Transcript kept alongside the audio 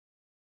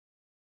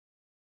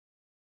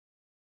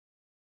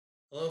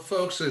Hello,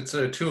 folks. It's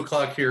 2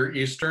 o'clock here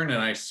Eastern,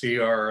 and I see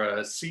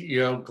our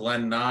CEO,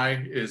 Glenn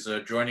Nye, is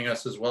joining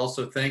us as well.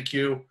 So thank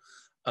you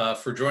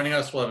for joining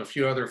us. We'll have a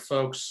few other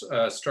folks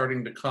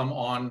starting to come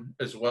on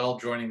as well,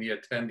 joining the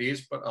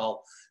attendees, but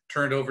I'll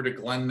turn it over to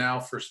Glenn now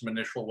for some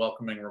initial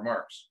welcoming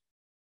remarks.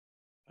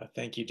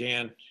 Thank you,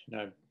 Dan. And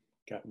I've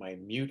got my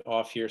mute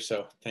off here,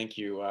 so thank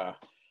you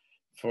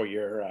for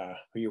your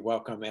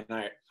welcome. And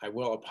I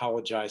will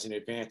apologize in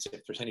advance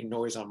if there's any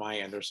noise on my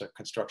end. There's a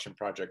construction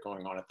project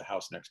going on at the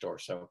house next door.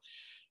 So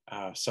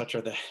such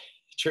are the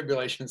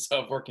tribulations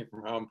of working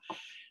from home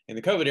in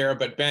the COVID era.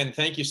 But Ben,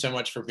 thank you so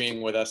much for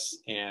being with us.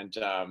 And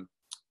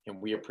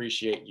we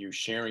appreciate you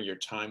sharing your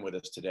time with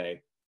us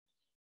today.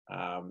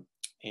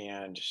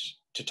 And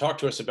to talk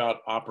to us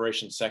about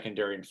Operation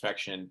Secondary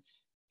Infektion,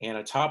 and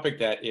a topic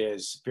that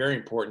is very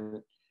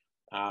important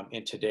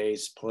in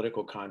today's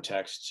political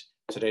context,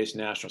 today's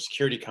national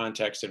security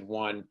context, and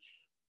one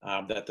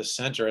that the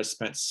center has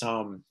spent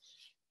some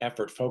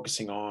effort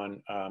focusing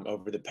on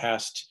over the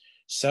past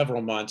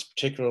several months,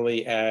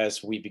 particularly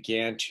as we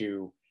began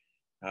to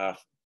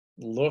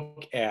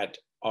look at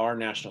our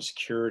national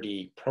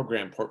security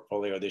program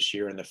portfolio this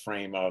year in the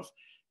frame of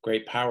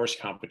great powers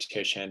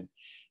competition,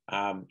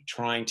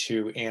 trying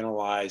to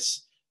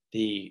analyze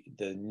the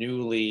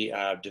newly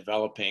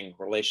developing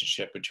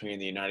relationship between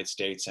the United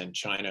States and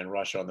China and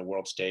Russia on the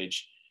world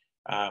stage.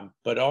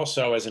 But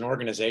also as an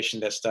organization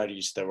that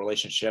studies the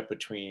relationship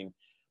between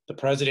the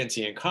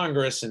presidency and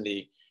Congress and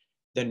the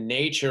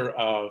nature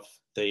of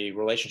the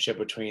relationship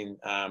between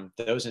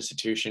those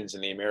institutions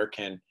and the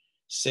American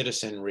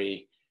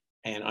citizenry,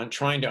 and on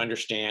trying to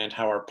understand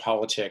how our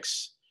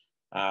politics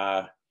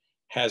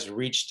has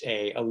reached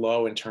a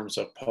low in terms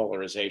of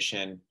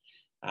polarization.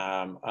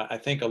 I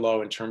think a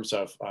low in terms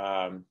of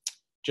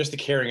just the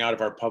carrying out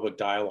of our public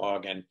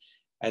dialogue, and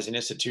as an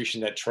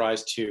institution that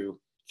tries to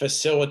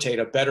facilitate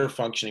a better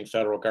functioning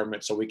federal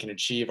government so we can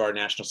achieve our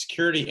national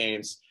security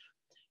aims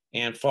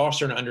and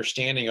foster an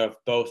understanding of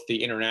both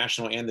the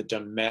international and the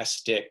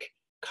domestic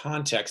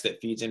context that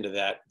feeds into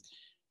that.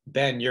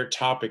 Ben, your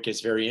topic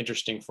is very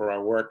interesting for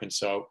our work. And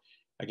so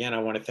again, I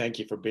want to thank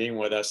you for being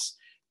with us.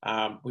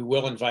 We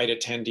will invite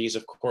attendees,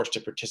 of course,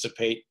 to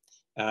participate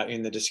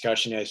in the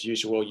discussion as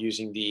usual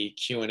using the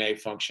Q&A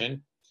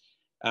function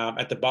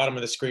at the bottom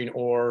of the screen,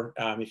 or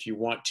if you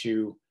want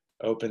to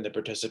open the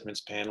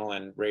participants panel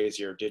and raise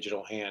your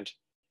digital hand,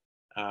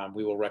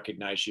 we will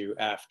recognize you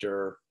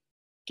after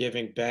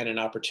giving Ben an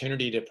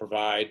opportunity to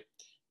provide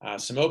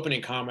some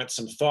opening comments,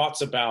 some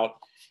thoughts about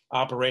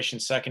Operation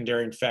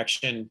Secondary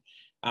Infektion.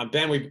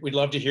 Ben, we'd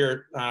love to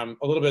hear a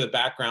little bit of the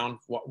background,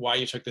 why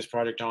you took this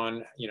project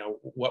on,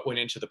 what went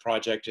into the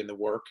project and the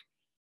work,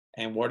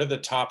 and what are the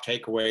top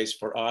takeaways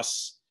for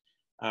us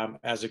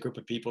as a group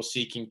of people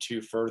seeking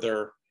to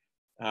further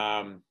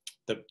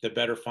the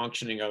better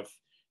functioning of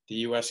the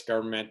U.S.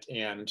 government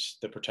and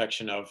the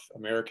protection of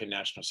American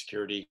national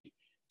security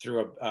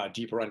through a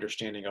deeper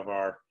understanding of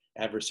our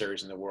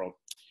adversaries in the world.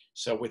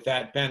 So with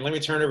that, Ben, let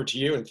me turn it over to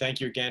you, and thank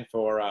you again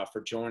for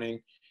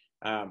joining.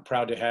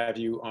 Proud to have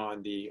you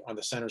on the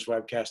center's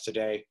webcast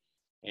today,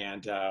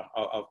 and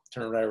I'll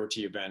turn it right over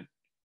to you, Ben.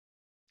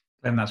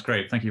 Ben, that's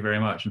great. Thank you very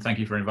much, and thank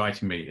you for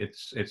inviting me.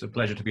 It's a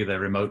pleasure to be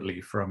there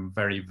remotely from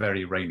very,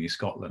 very rainy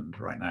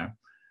Scotland right now.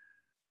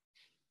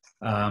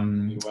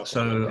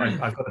 So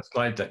I've got a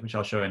slide deck which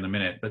I'll show in a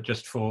minute, but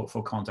just for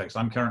context,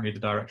 I'm currently the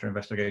Director of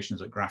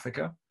Investigations at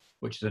Graphika,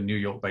 which is a New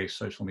York-based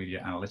social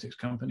media analytics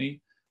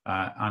company,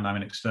 and I'm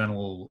an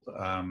external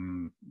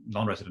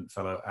non-resident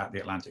fellow at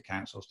the Atlantic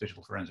Council's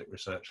Digital Forensic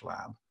Research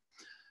Lab.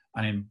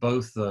 And in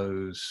both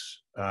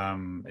those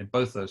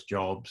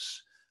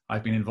jobs,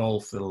 I've been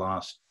involved for the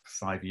last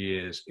 5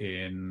 years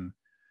in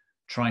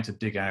trying to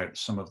dig out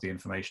some of the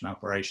information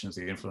operations,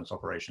 the influence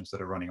operations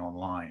that are running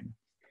online.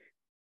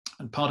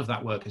 And part of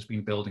that work has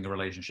been building a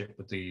relationship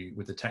with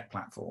the tech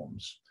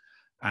platforms.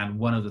 And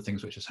one of the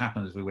things which has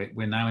happened is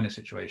we're now in a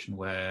situation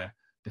where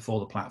before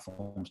the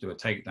platforms do a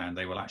takedown,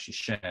 they will actually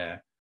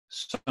share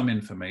some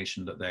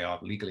information that they are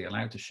legally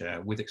allowed to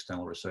share with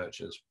external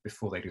researchers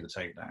before they do the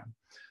takedown.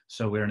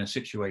 So we're in a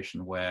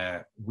situation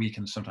where we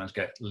can sometimes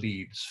get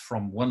leads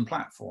from one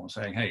platform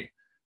saying, hey,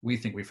 we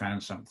think we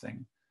found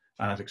something.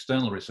 And as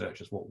external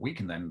researchers, what we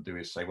can then do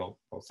is say, well,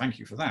 thank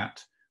you for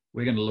that.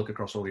 We're going to look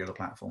across all the other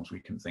platforms we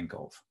can think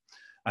of.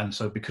 And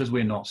so because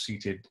we're not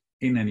seated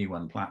in any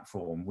one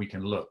platform, we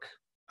can look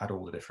at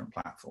all the different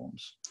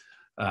platforms.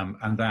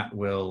 And that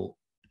will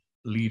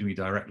lead me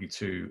directly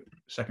to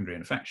Secondary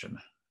Infektion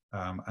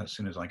as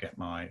soon as I get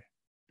my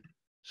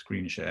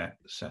screen share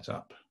set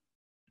up.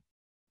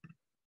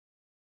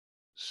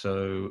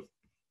 So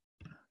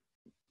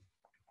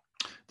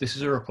this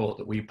is a report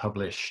that we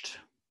published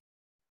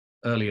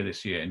earlier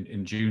this year,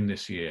 in June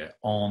this year,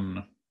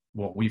 on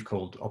what we've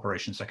called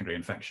Operation Secondary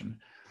Infektion.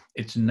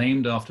 It's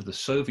named after the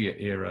Soviet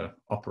era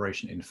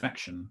Operation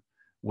Infektion,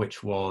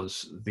 which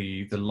was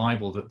the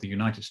libel that the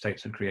United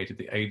States had created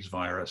the AIDS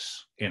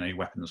virus in a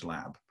weapons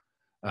lab,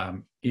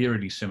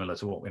 eerily similar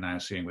to what we're now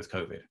seeing with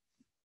COVID.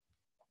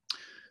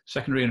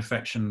 Secondary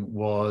Infektion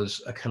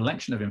was a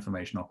collection of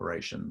information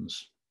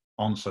operations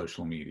on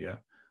social media,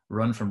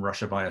 run from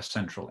Russia by a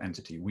central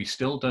entity. We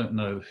still don't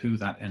know who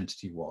that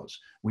entity was.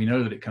 We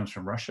know that it comes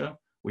from Russia.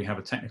 We have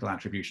a technical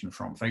attribution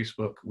from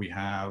Facebook. We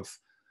have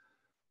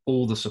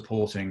all the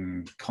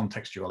supporting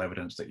contextual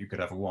evidence that you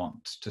could ever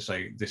want to say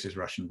this is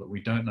Russian, but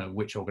we don't know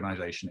which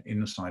organization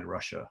inside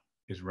Russia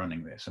is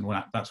running this. And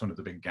that's one of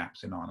the big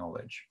gaps in our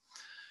knowledge.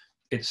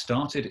 It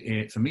started,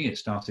 for me, it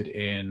started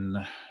in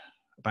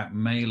about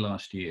May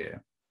last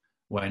year,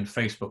 when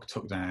Facebook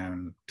took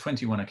down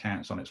 21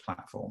 accounts on its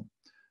platform,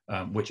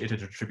 which it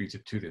had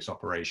attributed to this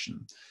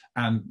operation.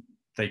 And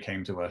they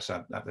came to us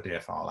at the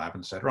DFR lab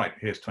and said, right,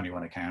 here's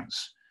 21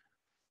 accounts.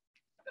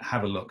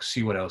 Have a look,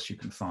 see what else you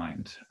can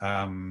find.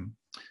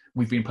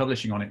 We've been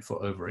publishing on it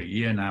for over a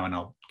year now, and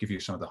I'll give you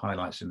some of the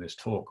highlights in this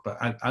talk. But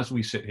as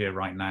we sit here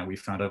right now,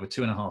 we've found over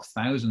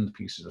 2,500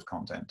 pieces of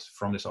content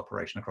from this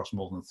operation across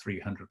more than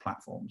 300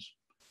 platforms.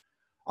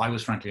 I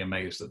was frankly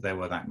amazed that there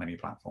were that many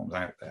platforms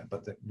out there,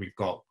 but that we've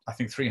got, I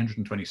think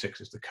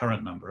 326 is the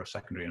current number of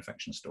secondary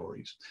infection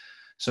stories.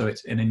 So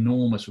it's an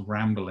enormous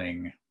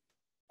rambling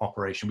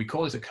operation. We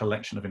call it a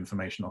collection of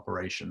information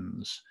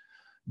operations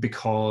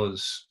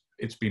because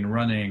it's been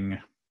running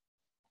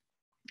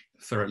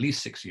for at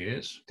least 6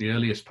 years. The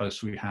earliest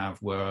posts we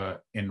have were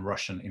in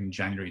Russian in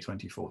January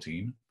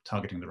 2014,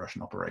 targeting the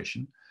Russian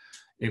operation.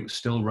 It was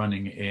still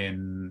running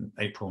in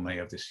April, May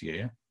of this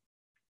year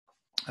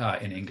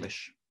in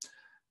English.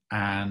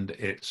 And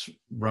it's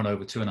run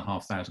over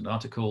 2,500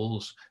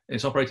 articles.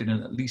 It's operated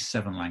in at least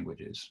 7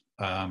 languages.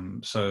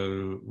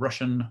 So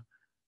Russian,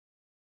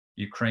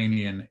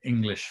 Ukrainian,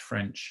 English,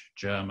 French,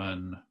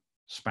 German,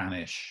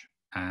 Spanish,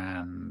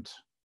 and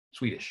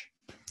Swedish.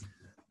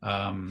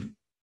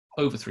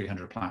 Over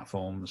 300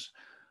 platforms.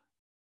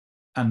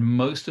 And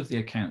most of the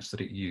accounts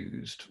that it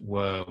used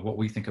were what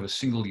we think of as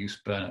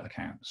single-use burner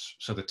accounts.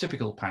 So the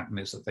typical pattern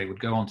is that they would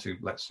go onto,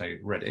 let's say,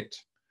 Reddit.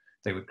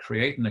 They would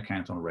create an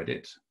account on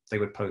Reddit. They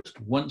would post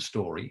one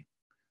story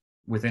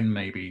within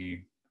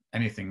maybe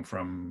anything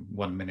from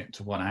 1 minute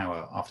to 1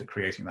 hour after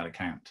creating that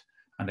account.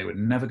 And they would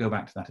never go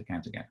back to that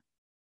account again.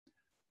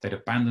 They'd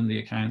abandon the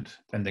account,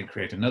 then they'd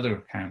create another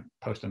account,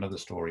 post another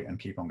story, and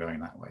keep on going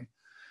that way.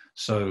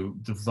 So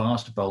the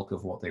vast bulk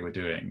of what they were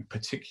doing,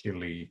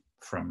 particularly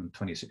from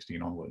 2016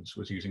 onwards,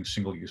 was using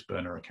single-use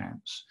burner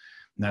accounts.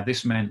 Now,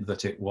 this meant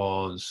that it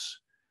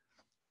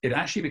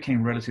actually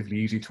became relatively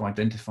easy to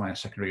identify a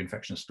secondary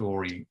infection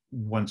story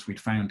once we'd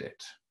found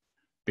it,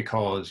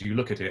 because you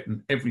look at it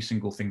and every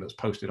single thing that's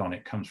posted on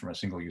it comes from a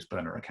single-use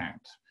burner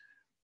account.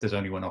 There's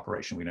only one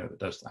operation we know that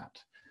does that.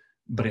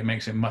 But it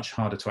makes it much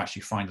harder to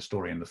actually find a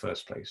story in the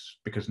first place,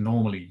 because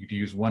normally you'd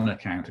use one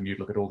account and you'd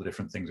look at all the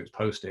different things it's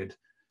posted.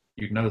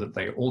 You'd know that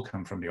they all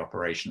come from the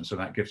operation, so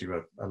that gives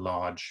you a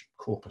large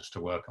corpus to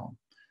work on.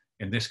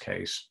 In this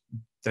case,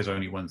 there's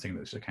only one thing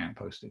that this account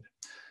posted.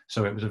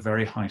 So it was a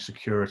very high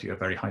security, a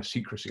very high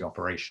secrecy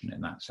operation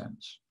in that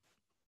sense.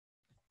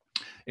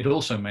 It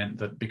also meant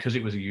that because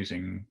it was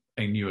using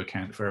a new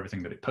account for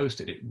everything that it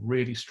posted, it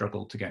really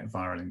struggled to get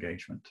viral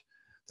engagement.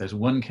 There's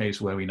one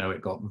case where we know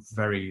it got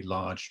very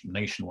large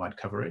nationwide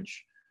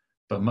coverage,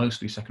 but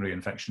mostly Secondary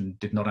Infektion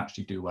did not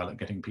actually do well at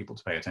getting people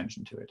to pay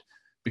attention to it,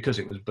 because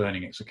it was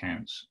burning its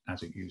accounts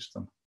as it used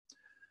them.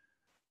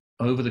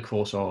 Over the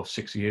course of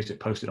 6 years, it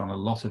posted on a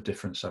lot of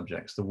different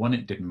subjects. The one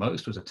it did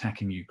most was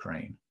attacking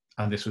Ukraine.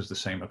 And this was the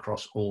same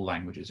across all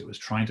languages. It was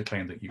trying to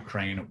claim that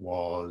Ukraine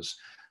was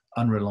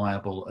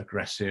unreliable,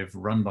 aggressive,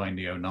 run by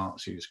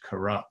neo-Nazis,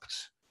 corrupt,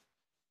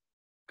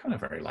 kind of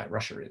very like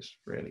Russia is,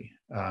 really.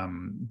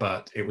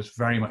 But it was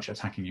very much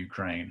attacking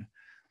Ukraine.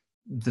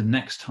 The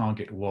next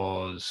target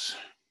was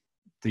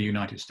the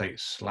United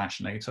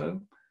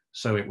States/NATO.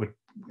 So it would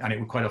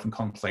quite often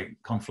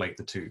conflate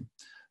the two.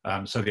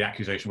 So the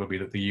accusation would be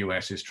that the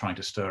US is trying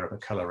to stir up a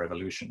color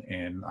revolution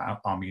in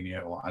Armenia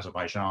or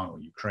Azerbaijan or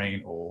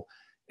Ukraine or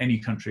any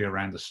country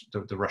around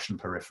the Russian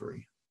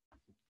periphery.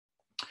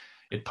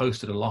 It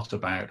posted a lot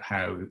about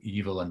how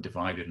evil and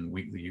divided and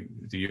weak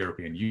the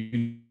European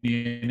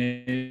Union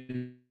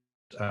is,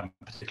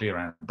 particularly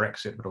around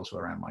Brexit, but also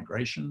around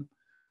migration.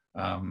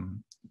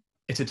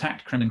 It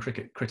attacked Kremlin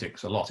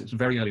critics a lot. Its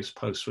very earliest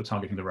posts were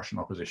targeting the Russian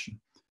opposition,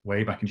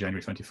 way back in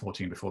January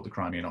 2014, before the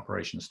Crimean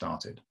operation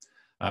started.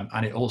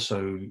 And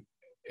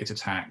it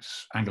attacked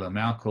Angela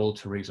Merkel,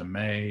 Theresa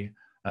May,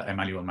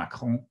 Emmanuel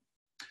Macron.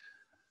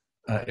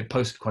 It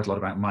posted quite a lot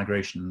about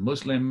migration and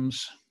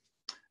Muslims.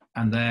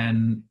 And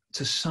then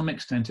to some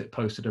extent, it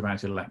posted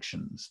about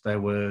elections. There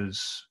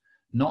was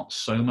not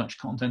so much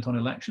content on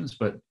elections,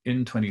 but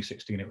in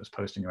 2016, it was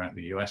posting about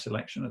the US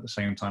election at the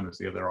same time as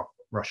the other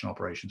Russian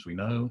operations we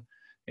know.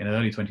 In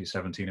early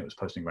 2017, it was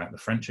posting about the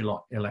French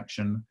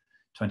election.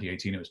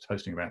 2018, it was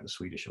posting about the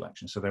Swedish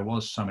election. So there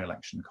was some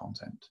election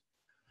content.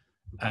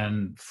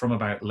 And from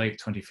about late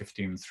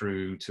 2015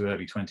 through to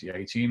early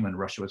 2018, when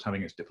Russia was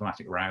having its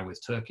diplomatic row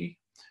with Turkey,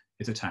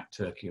 it attacked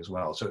Turkey as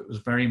well. So it was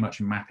very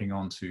much mapping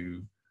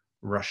onto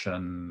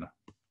Russian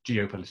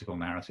geopolitical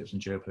narratives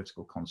and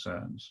geopolitical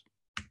concerns.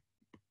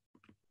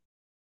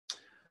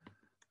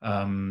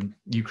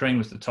 Ukraine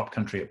was the top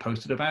country it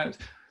posted about.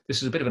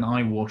 This is a bit of an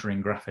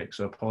eye-watering graphic,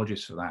 so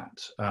apologies for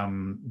that.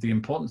 The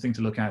important thing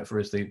to look out for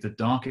is the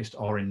darkest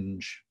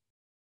orange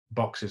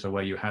boxes are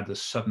where you had the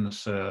sudden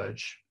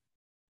surge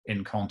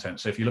in content.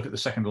 So if you look at the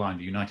second line,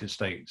 the United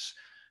States,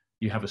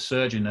 you have a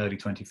surge in early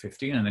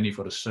 2015, and then you've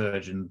got a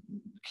surge in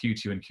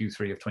Q2 and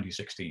Q3 of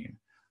 2016.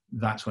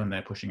 That's when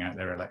they're pushing out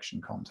their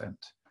election content.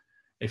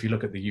 If you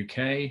look at the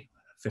UK,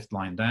 fifth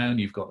line down,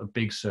 you've got a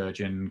big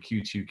surge in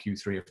Q2,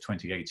 Q3 of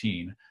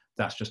 2018.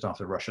 That's just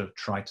after Russia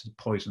tried to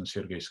poison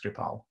Sergei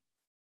Skripal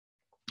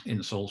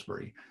in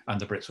Salisbury, and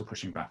the Brits were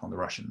pushing back on the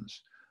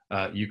Russians.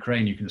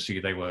 Ukraine, you can see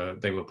they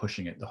were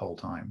pushing it the whole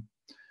time.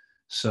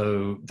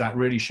 So that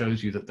really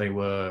shows you that they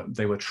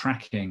were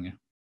tracking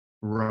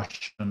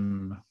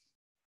Russian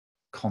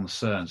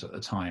concerns at the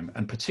time.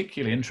 And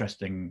particularly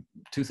interesting,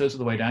 2/3 of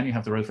the way down, you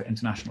have the row for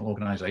international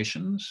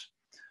organizations.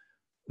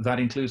 That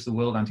includes the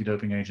World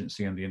Anti-Doping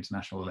Agency and the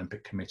International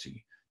Olympic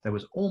Committee. There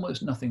was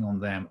almost nothing on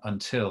them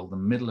until the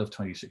middle of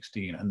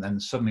 2016, and then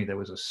suddenly there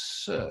was a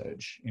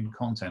surge in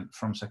content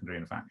from Secondary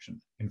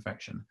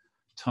Infektion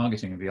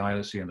targeting the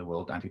IOC and the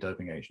World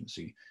Anti-Doping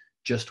Agency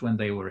just when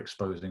they were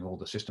exposing all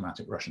the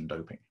systematic Russian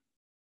doping.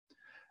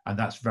 And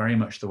that's very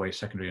much the way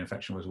Secondary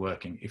Infektion was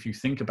working. If you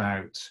think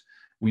about,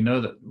 we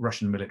know that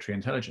Russian military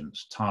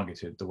intelligence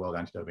targeted the World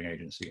Anti-Doping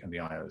Agency and the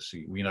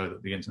IOC. We know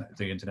that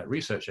the Internet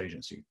Research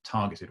Agency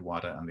targeted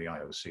WADA and the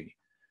IOC.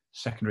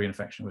 Secondary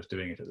Infektion was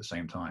doing it at the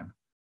same time.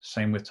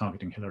 Same with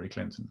targeting Hillary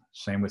Clinton,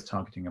 same with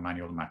targeting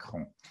Emmanuel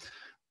Macron.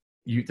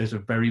 There's a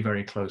very,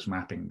 very close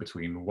mapping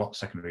between what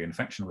Secondary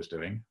Infektion was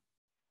doing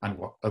and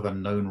what other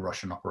known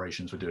Russian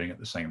operations were doing at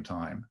the same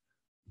time.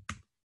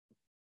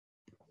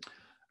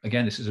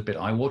 Again, this is a bit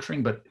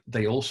eye-watering, but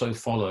they also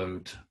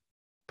followed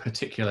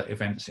particular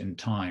events in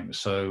time.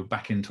 So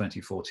back in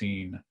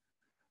 2014,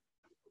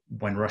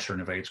 when Russia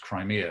invades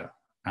Crimea,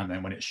 and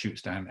then when it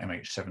shoots down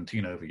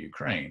MH17 over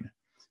Ukraine,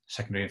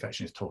 Secondary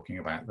Infektion is talking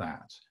about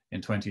that.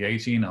 In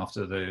 2018,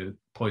 after the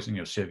poisoning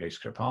of Sergei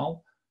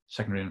Skripal,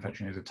 Secondary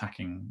Infektion is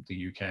attacking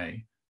the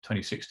UK.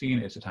 2016,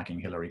 it's attacking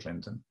Hillary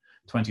Clinton.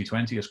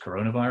 2020, as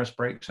coronavirus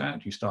breaks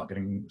out, you start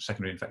getting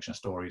Secondary Infektion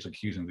stories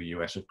accusing the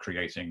US of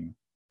creating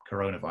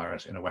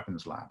coronavirus in a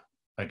weapons lab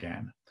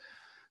again.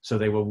 So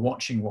they were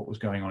watching what was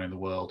going on in the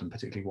world, and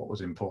particularly what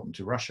was important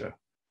to Russia,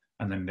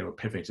 and then they were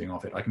pivoting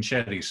off it. I can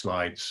share these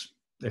slides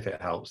if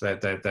it helps.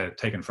 They're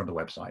taken from the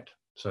website.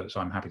 So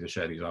I'm happy to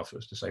share these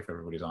afterwards to save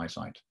everybody's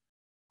eyesight.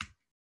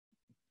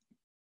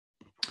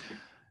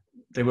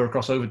 They were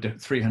across over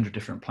 300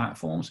 different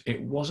platforms.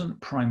 It wasn't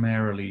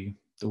primarily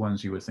the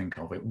ones you would think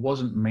of. It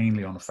wasn't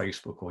mainly on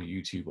Facebook or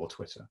YouTube or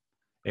Twitter.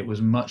 It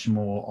was much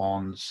more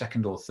on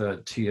second or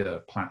third tier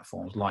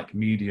platforms like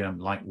Medium,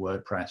 like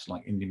WordPress,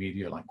 like Indie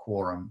Media, like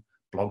Quorum,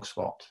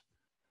 Blogspot.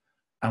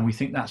 And we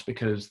think that's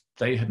because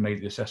they had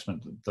made the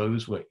assessment that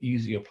those were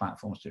easier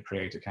platforms to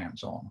create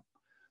accounts on.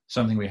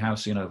 Something we have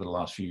seen over the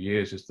last few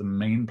years is the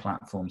main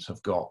platforms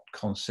have got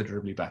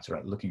considerably better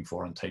at looking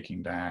for and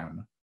taking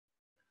down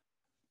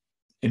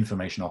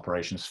information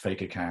operations,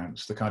 fake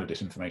accounts, the kind of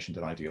disinformation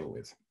that I deal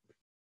with.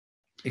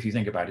 If you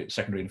think about it,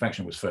 Secondary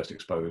Infektion was first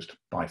exposed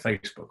by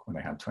Facebook when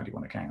they had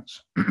 21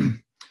 accounts.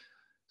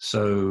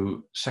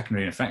 So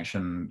Secondary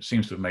Infektion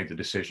seems to have made the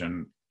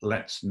decision,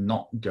 let's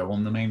not go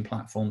on the main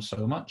platform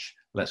so much,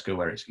 let's go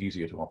where it's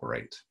easier to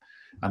operate.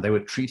 And they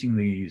were treating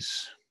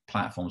these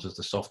platforms as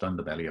the soft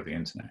underbelly of the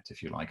internet,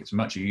 if you like. It's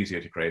much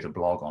easier to create a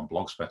blog on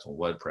Blogspot or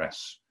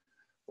WordPress,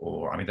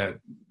 or, I mean,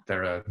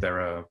 there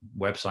are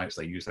websites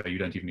they use that you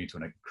don't even need to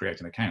create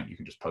an account. You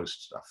can just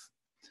post stuff.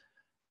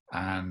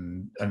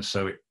 And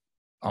so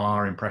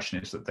our impression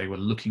is that they were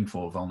looking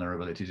for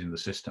vulnerabilities in the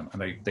system,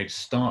 and they'd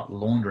start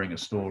laundering a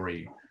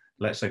story.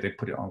 Let's say they'd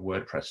put it on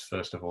WordPress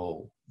first of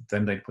all,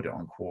 then they'd put it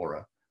on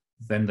Quora,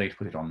 then they'd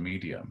put it on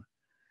Medium.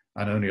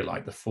 And only at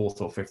like the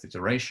fourth or fifth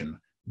iteration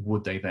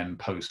would they then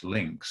post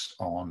links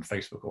on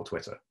Facebook or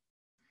Twitter.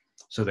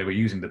 So they were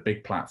using the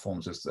big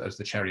platforms as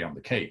the cherry on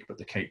the cake, but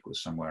the cake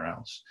was somewhere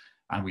else.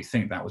 And we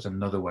think that was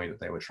another way that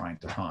they were trying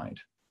to hide.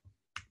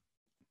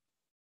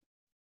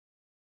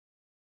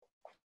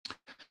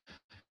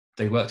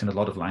 They worked in a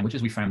lot of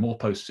languages. We found more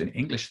posts in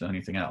English than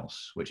anything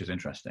else, which is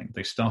interesting.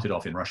 They started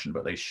off in Russian,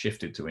 but they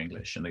shifted to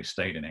English, and they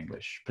stayed in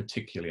English,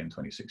 particularly in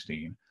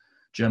 2016.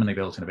 German they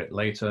built in a bit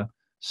later.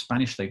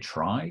 Spanish they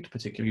tried,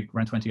 particularly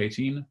around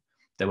 2018.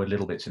 There were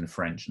little bits in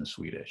French and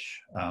Swedish,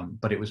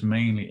 but it was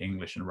mainly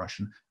English and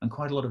Russian, and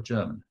quite a lot of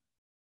German.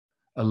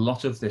 A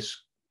lot of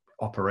this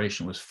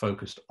operation was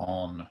focused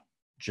on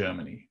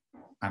Germany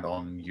and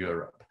on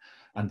Europe.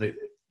 And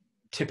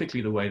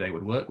typically the way they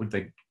would work would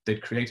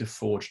they'd create a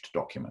forged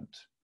document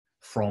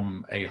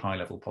from a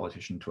high-level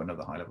politician to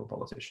another high-level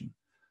politician.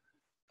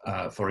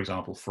 For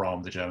example,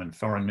 from the German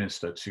foreign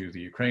minister to the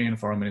Ukrainian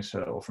foreign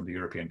minister, or from the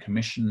European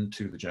Commission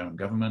to the German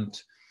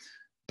government.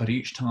 But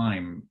each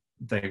time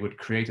they would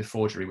create a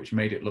forgery which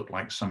made it look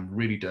like some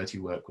really dirty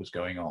work was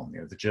going on. You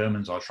know, the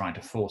Germans are trying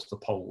to force the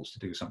Poles to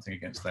do something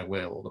against their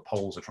will, or the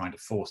Poles are trying to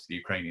force the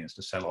Ukrainians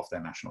to sell off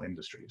their national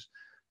industries,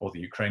 or the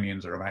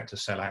Ukrainians are about to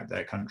sell out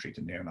their country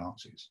to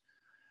neo-Nazis.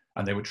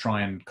 And they would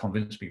try and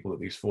convince people that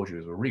these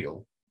forgeries were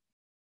real,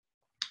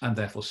 and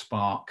therefore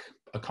spark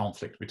a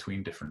conflict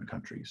between different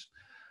countries.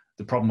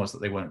 The problem was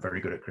that they weren't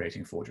very good at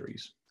creating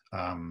forgeries.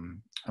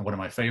 And one of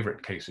my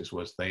favorite cases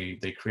was they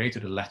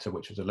created a letter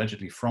which was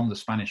allegedly from the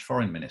Spanish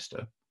foreign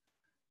minister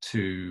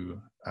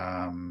to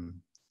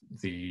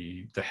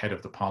the head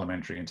of the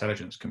Parliamentary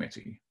Intelligence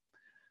Committee,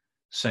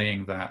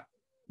 saying that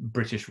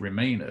British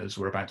Remainers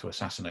were about to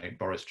assassinate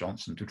Boris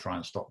Johnson to try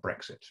and stop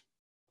Brexit,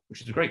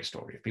 which is a great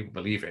story. If people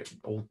believe it,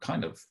 all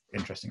kind of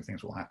interesting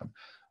things will happen.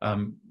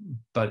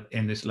 But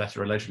in this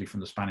letter, allegedly from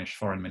the Spanish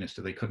foreign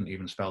minister, they couldn't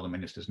even spell the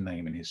minister's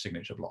name in his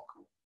signature block.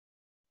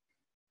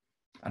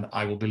 And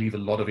I will believe a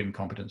lot of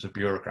incompetence of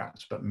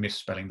bureaucrats, but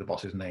misspelling the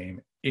boss's name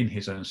in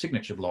his own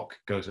signature block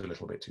goes a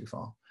little bit too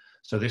far.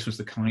 So this was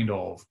the kind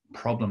of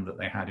problem that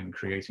they had in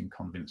creating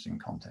convincing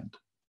content.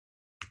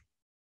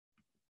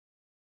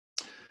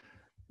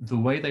 The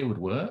way they would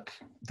work,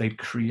 they'd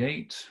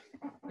create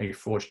a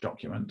forged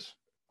document.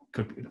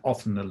 Could be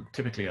often,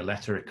 typically a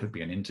letter, it could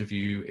be an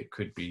interview, it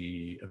could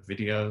be a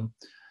video,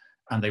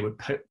 and they would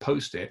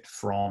post it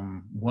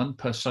from one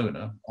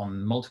persona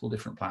on multiple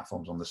different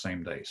platforms on the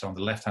same day. So on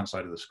the left-hand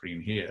side of the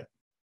screen here,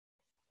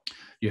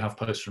 you have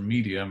posts from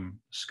Medium,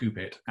 Scoop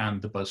It,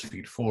 and the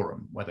BuzzFeed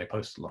forum, where they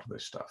post a lot of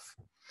this stuff.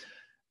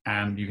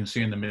 And you can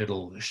see in the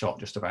middle shot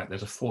just about,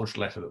 there's a forged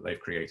letter that they've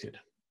created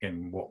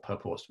in what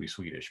purports to be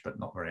Swedish, but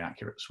not very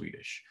accurate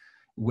Swedish,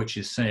 which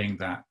is saying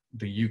that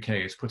the UK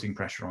is putting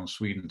pressure on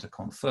Sweden to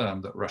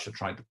confirm that Russia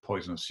tried to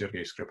poison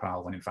Sergei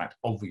Skripal, when in fact,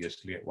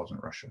 obviously it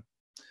wasn't Russia.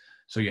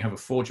 So you have a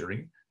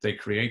forgery. They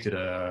created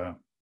a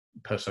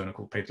persona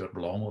called Peter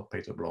Blom or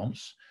Peter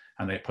Bloms,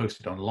 and they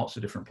posted on lots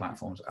of different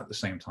platforms at the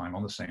same time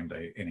on the same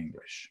day in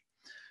English.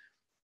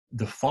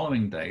 The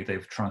following day,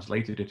 they've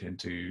translated it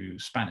into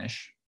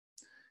Spanish.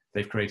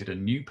 They've created a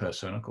new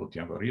persona called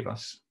Diego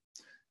Rivas,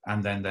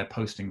 and then they're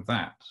posting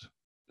that.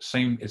 It's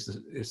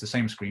the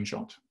same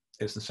screenshot.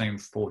 It's the same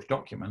forged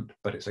document,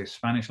 but it's a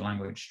Spanish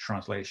language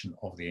translation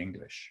of the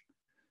English,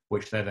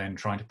 which they're then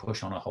trying to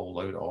push on a whole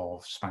load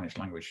of Spanish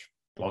language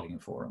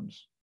blogging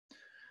forums.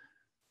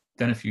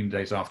 Then a few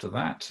days after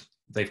that,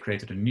 they've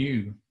created a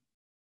new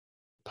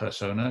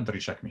persona,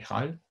 Drychak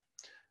Mikhail,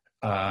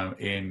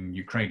 in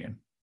Ukrainian.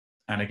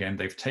 And again,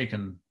 they've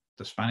taken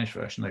the Spanish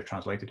version, they've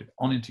translated it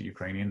on into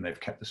Ukrainian, they've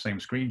kept the same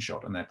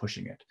screenshot and they're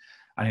pushing it.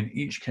 And in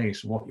each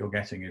case, what you're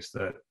getting is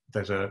that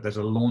there's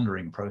a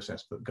laundering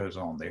process that goes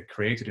on. They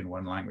create it in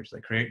one language,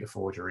 they create the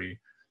forgery,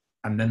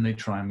 and then they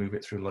try and move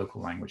it through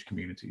local language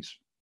communities.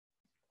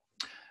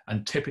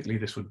 And typically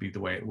this would be the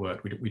way it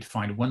worked. We'd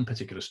find one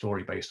particular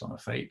story based on a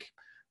fake.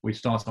 We'd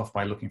start off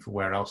by looking for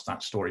where else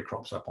that story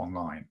crops up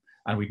online.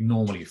 And we'd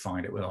normally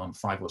find it on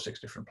 5 or 6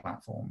 different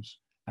platforms.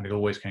 And it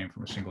always came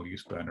from a single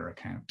use burner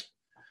account.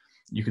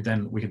 We could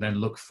then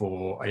look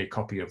for a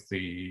copy of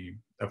the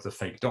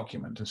fake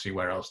document and see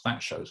where else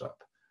that shows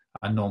up.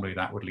 And normally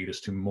that would lead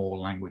us to more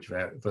language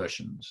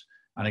versions.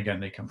 And again,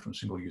 they come from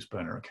single use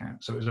burner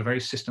accounts. So it was a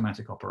very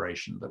systematic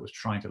operation that was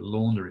trying to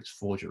launder its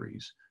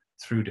forgeries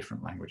through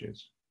different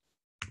languages.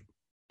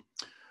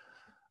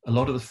 A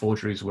lot of the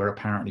forgeries were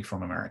apparently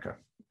from America.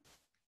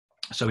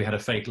 So we had a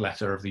fake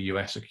letter of the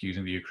US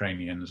accusing the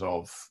Ukrainians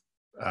of,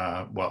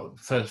 well,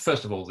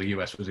 first of all, the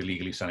US was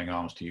illegally selling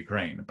arms to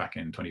Ukraine back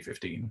in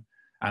 2015.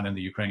 And then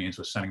the Ukrainians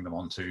were sending them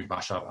on to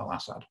Bashar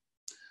al-Assad.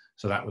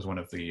 So that was one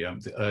of the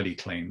early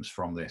claims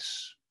from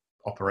this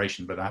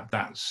operation, but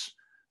that's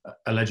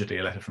allegedly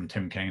a letter from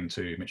Tim Kaine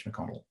to Mitch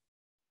McConnell.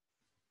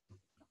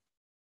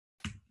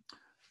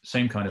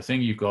 Same kind of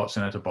thing, you've got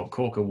Senator Bob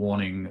Corker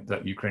warning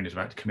that Ukraine is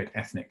about to commit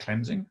ethnic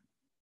cleansing,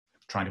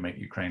 trying to make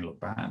Ukraine look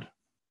bad.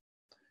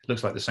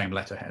 Looks like the same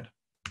letterhead.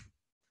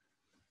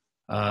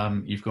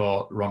 You've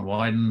got Ron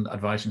Wyden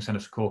advising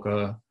Senator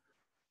Corker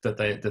that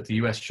the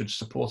US should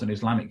support an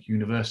Islamic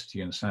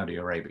university in Saudi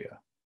Arabia,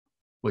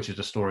 which is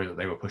a story that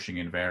they were pushing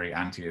in very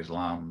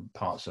anti-Islam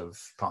parts of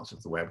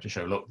the web to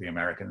show, look, the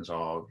Americans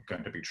are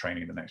going to be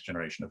training the next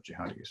generation of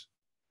jihadis.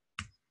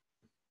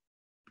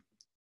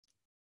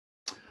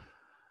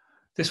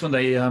 This one,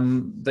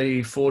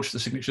 they forged the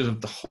signatures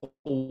of the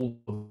whole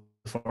of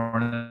the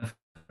Foreign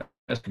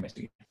Affairs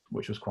Committee,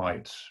 which was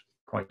quite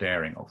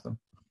daring of them.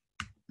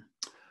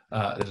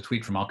 There's a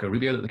tweet from Marco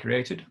Rubio that they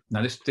created.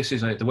 Now this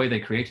is the way they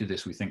created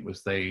this. We think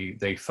was they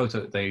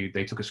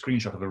took a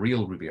screenshot of a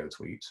real Rubio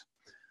tweet,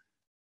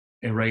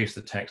 erased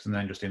the text, and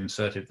then just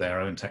inserted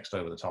their own text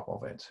over the top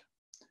of it.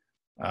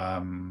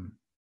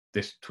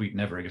 This tweet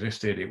never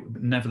existed.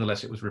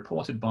 Nevertheless, it was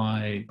reported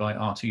by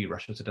RT,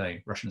 Russia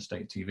Today, Russian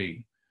state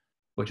TV,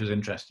 which was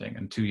interesting.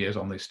 And 2 years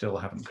on, they still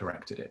haven't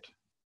corrected it.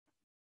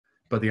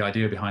 But the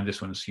idea behind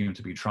this one seemed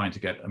to be trying to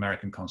get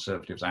American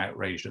conservatives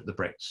outraged at the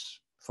Brits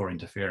for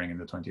interfering in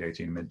the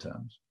 2018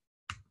 midterms.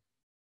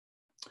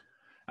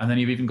 And then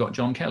you've even got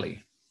John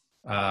Kelly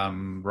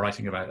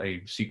writing about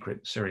a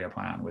secret Syria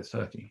plan with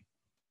Turkey.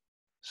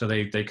 So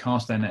they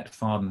cast their net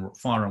far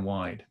and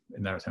wide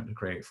in their attempt to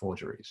create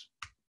forgeries.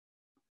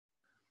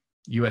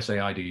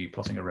 USAID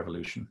plotting a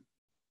revolution.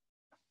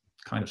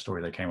 Kind of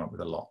story they came up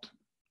with a lot.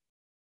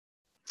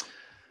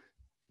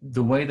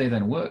 the way they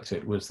then worked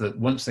it was that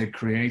once they'd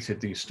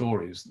created these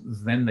stories,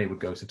 then they would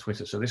go to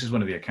Twitter. So this is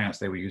one of the accounts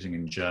they were using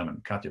in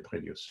German, Katja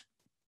Predius.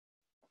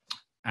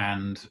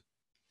 And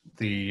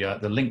the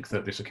link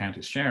that this account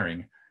is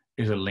sharing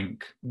is a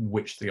link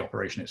which the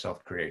operation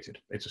itself created.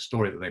 It's a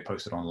story that they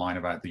posted online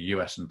about the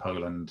US and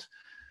Poland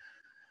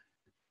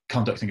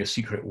conducting a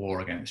secret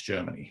war against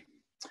Germany.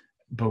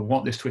 But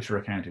what this Twitter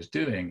account is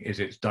doing is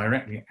it's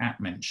directly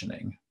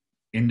mentioning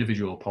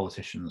individual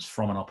politicians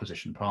from an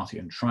opposition party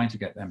and trying to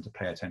get them to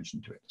pay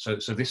attention to it.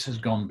 So this has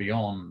gone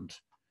beyond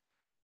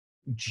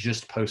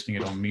just posting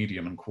it on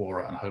Medium and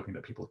Quora and hoping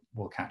that people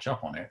will catch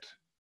up on it.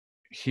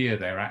 Here,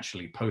 they're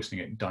actually posting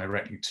it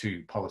directly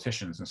to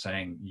politicians and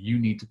saying, you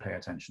need to pay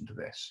attention to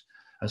this.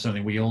 And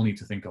something we all need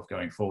to think of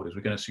going forward is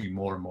we're going to see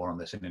more and more on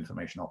this in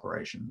information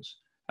operations.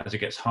 As it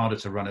gets harder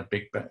to run a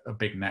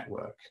big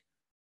network,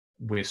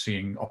 we're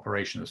seeing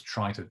operations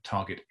try to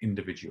target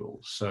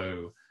individuals.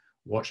 So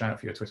watch out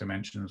for your Twitter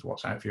mentions,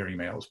 watch out for your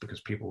emails,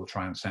 because people will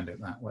try and send it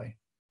that way.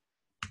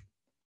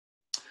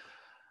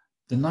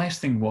 The nice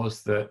thing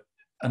was that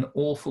an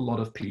awful lot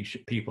of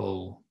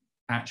people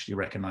actually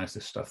recognized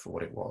this stuff for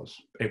what it was.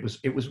 It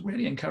was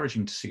really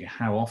encouraging to see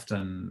how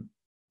often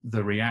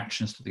the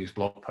reactions to these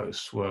blog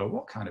posts were,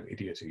 what kind of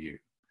idiot are you?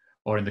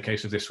 Or in the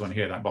case of this one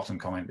here, that bottom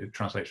comment, it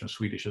translates from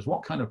Swedish as,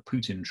 what kind of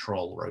Putin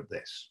troll wrote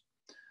this?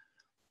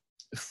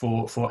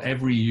 For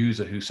every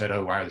user who said,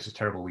 oh, wow, this is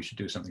terrible, we should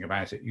do something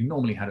about it, you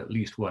normally had at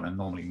least one, and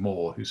normally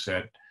more, who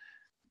said,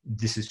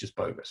 this is just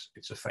bogus,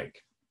 it's a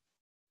fake.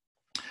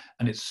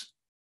 And it's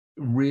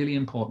really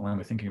important when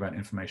we're thinking about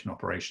information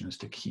operations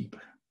to keep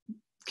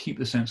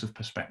the sense of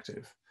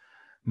perspective.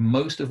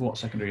 Most of what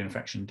Secondary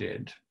Infektion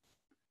did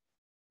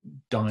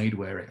died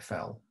where it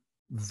fell.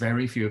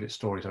 Very few of its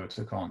stories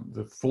overtook on.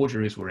 The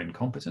forgeries were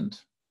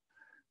incompetent.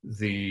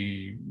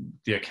 The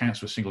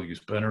accounts were single-use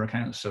burner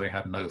accounts, so they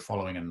had no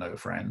following and no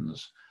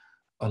friends.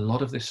 A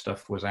lot of this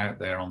stuff was out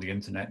there on the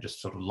internet,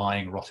 just sort of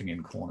lying, rotting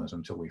in corners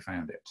until we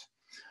found it.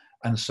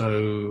 And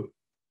so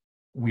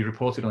we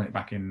reported on it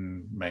back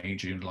in May,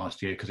 June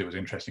last year, because it was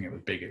interesting, it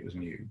was big, it was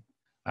new,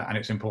 and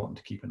it's important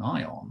to keep an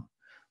eye on.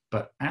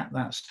 But at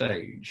that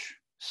stage,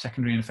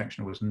 Secondary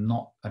Infektion was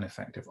not an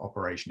effective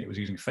operation. It was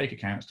using fake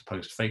accounts to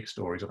post fake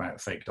stories about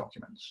fake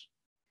documents.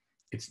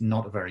 It's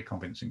not a very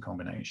convincing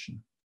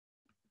combination.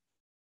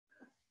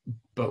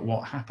 But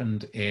what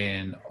happened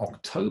in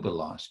October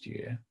last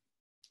year,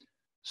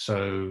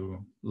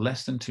 so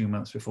less than 2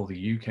 months before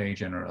the UK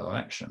general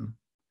election,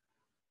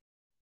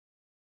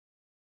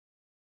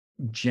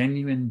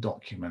 genuine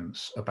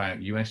documents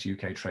about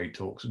US-UK trade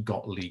talks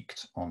got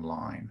leaked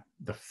online.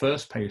 The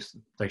first page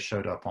they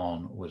showed up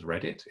on was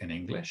Reddit in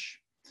English,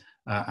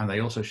 and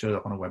they also showed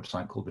up on a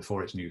website called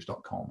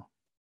beforeitsnews.com,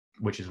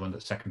 which is one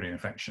that Secondary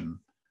Infektion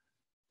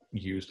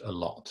used a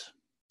lot.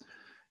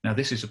 Now,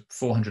 this is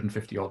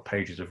 450 odd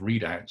pages of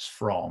readouts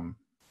from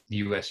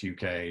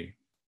US-UK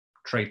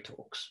trade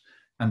talks,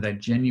 and they're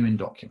genuine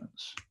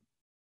documents.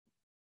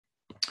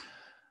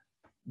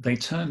 They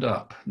turned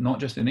up not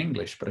just in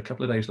English, but a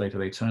couple of days later,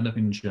 they turned up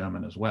in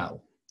German as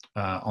well.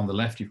 On the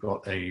left, you've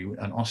got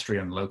an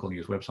Austrian local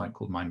news website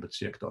called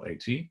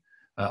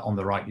meinbezirk.at. On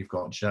the right, you've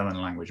got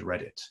German language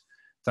Reddit.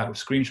 That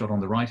screenshot on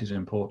the right is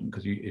important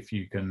because if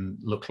you can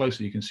look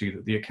closely, you can see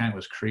that the account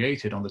was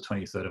created on the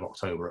 23rd of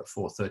October at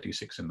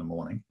 4:36 in the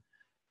morning,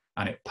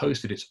 and it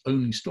posted its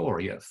only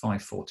story at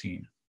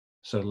 5:14,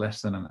 so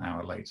less than an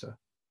hour later.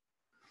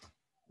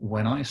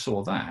 When I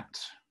saw that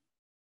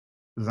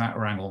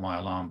rang all my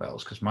alarm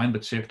bells, because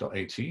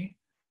meinbezirk.at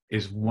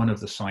is one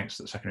of the sites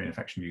that Secondary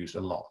Infektion used a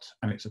lot,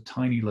 and it's a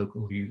tiny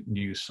local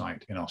news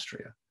site in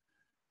Austria.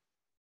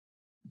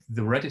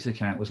 The Reddit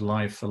account was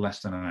live for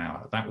less than an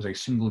hour. That was a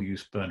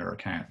single-use burner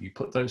account. You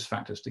put those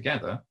factors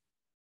together,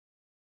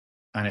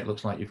 and it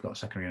looks like you've got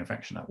Secondary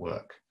Infektion at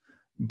work.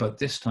 But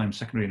this time,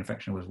 Secondary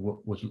Infektion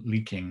was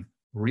leaking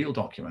real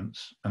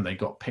documents, and they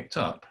got picked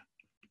up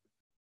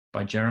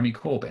by Jeremy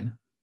Corbyn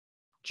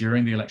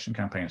during the election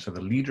campaign. So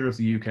the leader of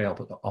the UK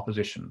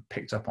opposition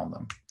picked up on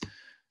them,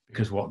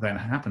 because what then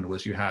happened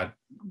was you had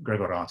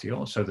Gregor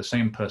Artiol, so the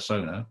same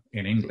persona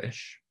in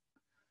English,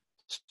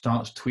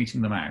 starts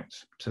tweeting them out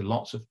to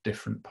lots of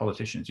different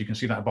politicians. You can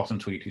see that bottom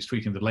tweet. He's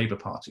tweeting the Labour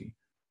Party,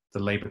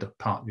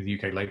 the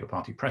UK Labour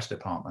Party press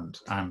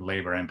department, and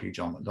Labour MP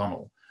John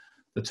McDonnell.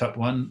 The top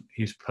one,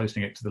 he's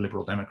posting it to the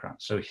Liberal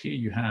Democrats. So here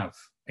you have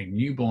a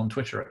newborn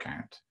Twitter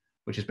account,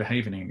 which is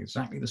behaving in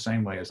exactly the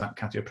same way as that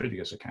Katja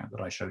Predius account that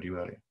I showed you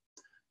earlier.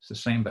 It's the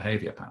same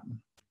behavior pattern.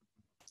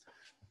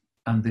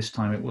 And this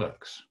time it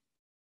works.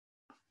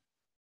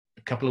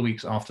 A couple of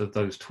weeks after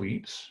those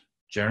tweets,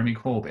 Jeremy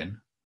Corbyn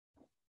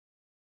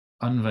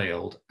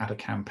unveiled at a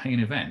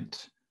campaign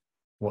event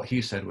what he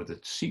said were the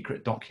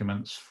secret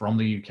documents from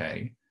the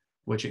UK,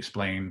 which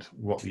explained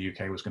what the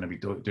UK was going to be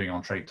doing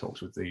on trade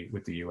talks with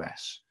the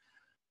US.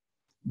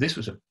 This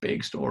was a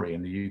big story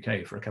in the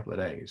UK for a couple of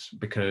days,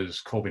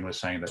 because Corbyn was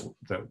saying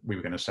that we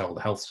were going to sell the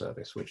health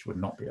service, which would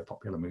not be a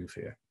popular move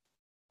here.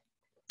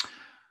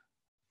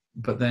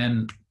 But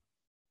then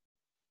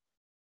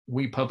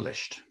we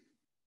published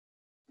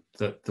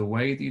that the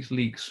way these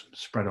leaks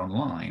spread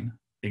online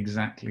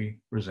exactly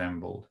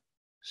resembled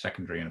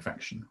secondary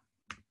infection.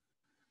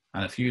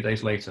 And a few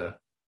days later,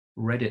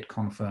 Reddit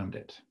confirmed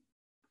it.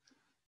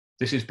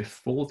 This is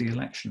before the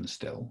election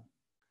still.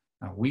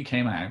 And we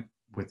came out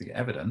with the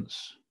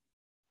evidence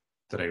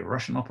that a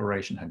Russian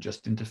operation had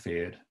just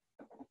interfered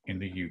in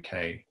the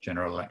UK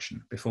general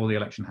election before the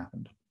election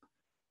happened.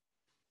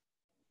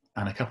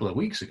 And a couple of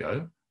weeks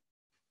ago,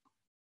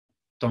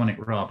 Dominic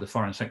Raab, the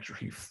Foreign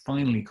Secretary,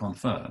 finally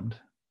confirmed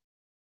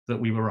that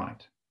we were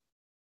right.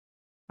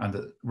 And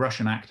that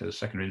Russian actors,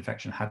 Secondary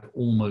Infektion, had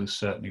almost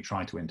certainly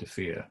tried to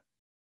interfere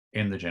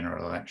in the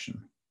general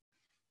election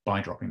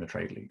by dropping the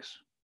trade leaks.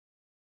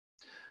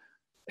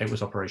 It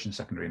was Operation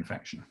Secondary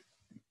Infektion.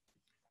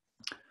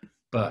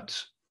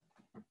 But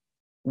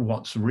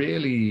what's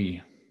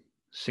really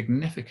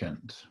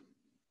significant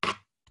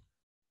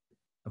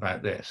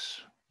about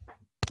this,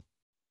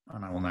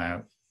 and I will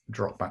now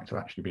drop back to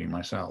actually being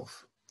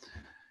myself,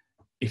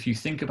 if you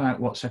think about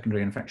what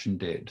Secondary Infektion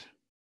did,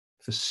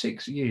 for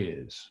 6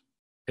 years,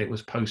 it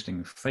was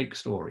posting fake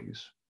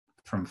stories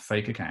from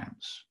fake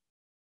accounts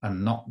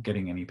and not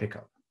getting any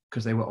pickup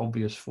because they were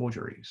obvious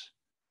forgeries.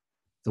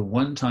 The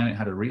one time it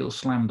had a real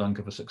slam dunk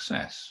of a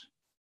success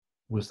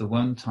was the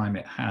one time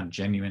it had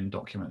genuine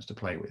documents to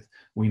play with.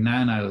 We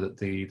now know that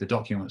the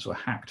documents were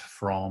hacked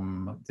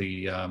from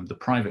the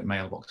private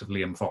mailbox of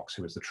Liam Fox,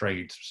 who was the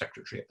trade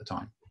secretary at the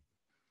time.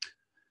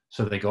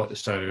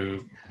 So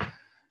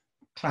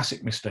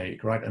classic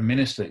mistake, right? A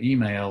minister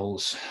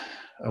emails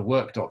a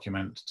work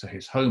document to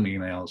his home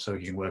email so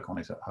he can work on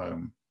it at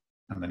home,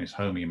 and then his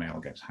home email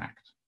gets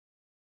hacked.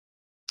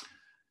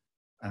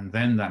 And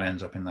then that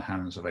ends up in the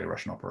hands of a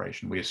Russian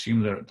operation. We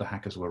assume that the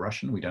hackers were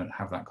Russian. We don't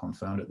have that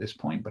confirmed at this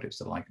point, but it's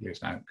the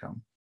likeliest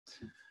outcome.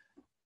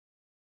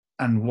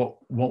 And what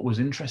was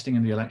interesting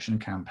in the election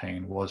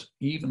campaign was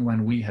even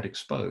when we had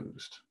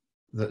exposed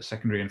that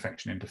Secondary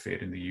Infektion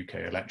interfered in the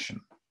UK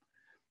election,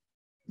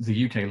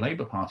 the UK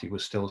Labour Party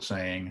was still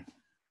saying,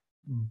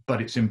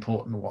 but it's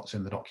important what's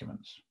in the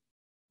documents.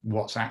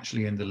 What's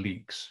actually in the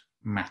leaks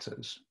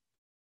matters.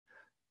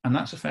 And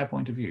that's a fair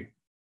point of view.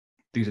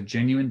 These are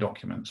genuine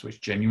documents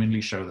which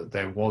genuinely show that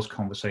there was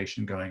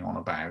conversation going on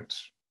about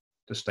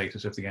the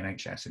status of the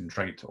NHS in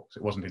trade talks.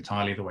 It wasn't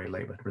entirely the way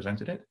Labour had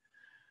presented it,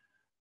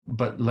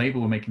 but Labour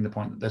were making the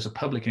point that there's a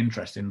public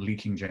interest in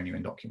leaking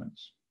genuine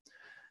documents.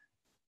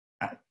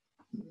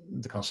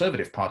 The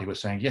Conservative Party was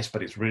saying, yes,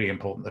 but it's really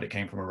important that it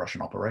came from a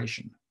Russian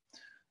operation.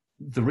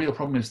 The real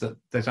problem is that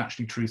there's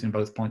actually truth in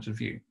both points of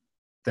view.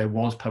 There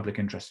was public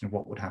interest in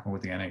what would happen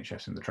with the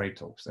NHS in the trade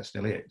talks. There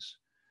still is.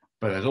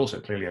 But there's also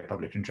clearly a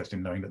public interest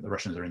in knowing that the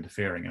Russians are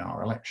interfering in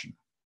our election.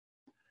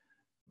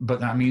 But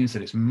that means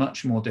that it's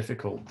much more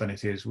difficult than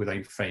it is with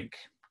a fake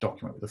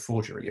document, with a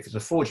forgery. If it's a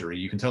forgery,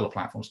 you can tell the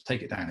platforms to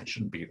take it down, it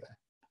shouldn't be there.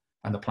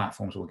 And the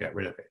platforms will get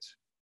rid of it.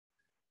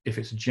 If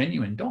it's a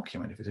genuine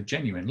document, if it's a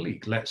genuine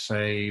leak, let's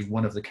say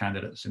one of the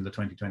candidates in the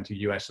 2020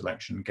 US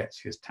election gets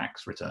his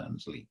tax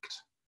returns leaked.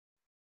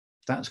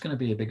 That's going to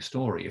be a big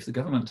story. If the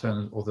government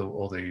turns, or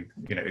the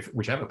if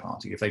whichever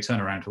party, if they turn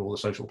around to all the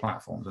social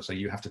platforms and say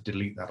you have to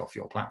delete that off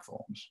your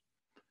platforms,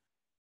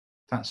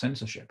 that's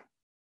censorship.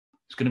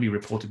 It's going to be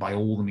reported by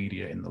all the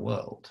media in the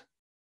world.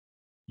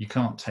 You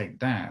can't take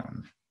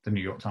down the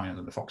New York Times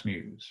and the Fox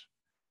News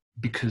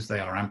because they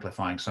are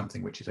amplifying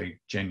something which is a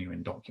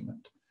genuine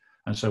document.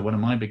 And so one of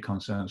my big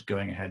concerns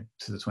going ahead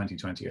to the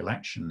 2020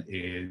 election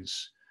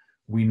is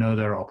we know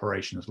there are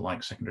operations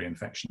like Secondary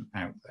Infektion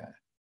out there.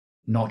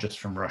 Not just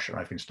from Russia.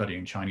 I've been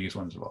studying Chinese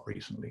ones a lot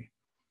recently,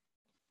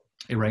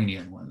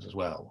 Iranian ones as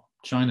well.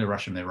 China,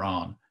 Russia, and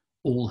Iran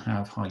all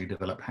have highly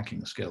developed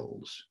hacking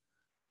skills.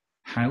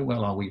 How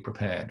well are we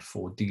prepared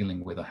for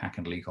dealing with a hack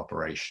and leak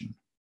operation?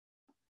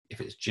 If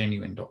it's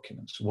genuine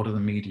documents, what are the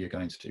media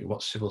going to do?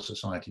 What's civil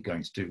society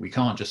going to do? We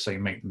can't just say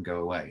make them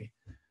go away.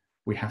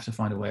 We have to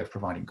find a way of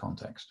providing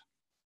context.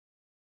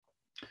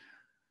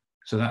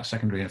 So that's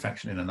Secondary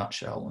Infektion in a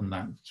nutshell, and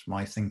that's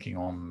my thinking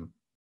on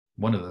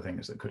one of the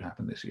things that could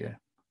happen this year.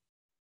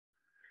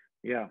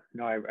 Yeah,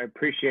 no, I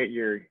appreciate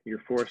your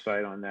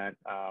foresight on that.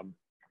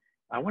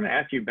 I want to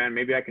ask you, Ben,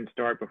 maybe I can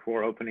start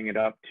before opening it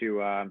up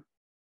to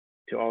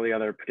all the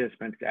other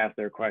participants to ask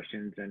their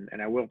questions,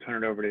 and I will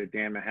turn it over to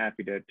Dan. I'm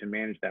happy to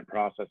manage that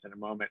process in a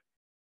moment.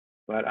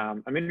 But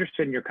I'm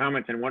interested in your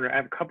comments and wonder, I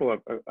have a couple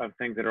of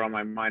things that are on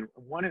my mind.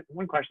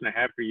 One question I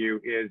have for you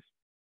is,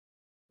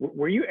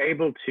 were you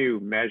able to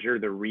measure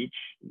the reach?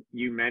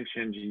 You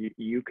mentioned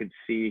you could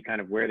see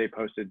kind of where they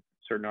posted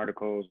certain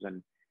articles,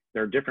 and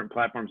there are different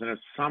platforms, and if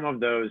some of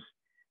those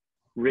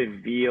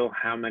reveal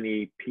how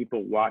many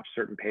people watch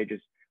certain pages.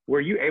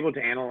 Were you able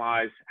to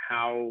analyze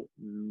how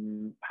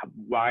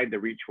wide the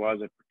reach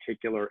was of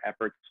particular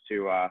efforts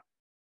to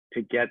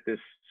get this,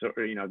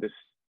 this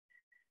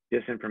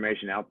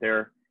disinformation out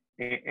there?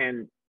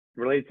 And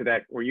related to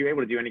that, were you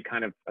able to do any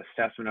kind of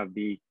assessment of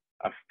the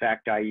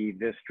effect, i.e.,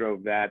 this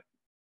drove that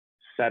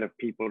set of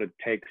people to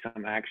take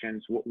some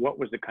actions? What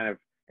was the kind of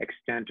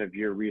extent of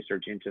your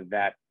research into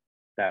that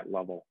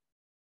level?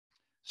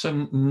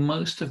 So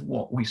most of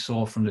what we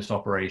saw from this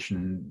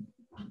operation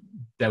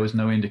there was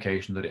no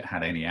indication that it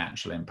had any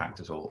actual impact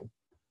at all.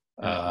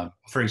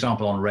 For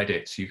example, on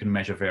Reddit, you can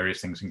measure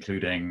various things,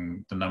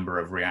 including the number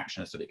of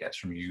reactions that it gets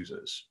from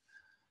users.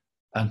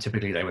 And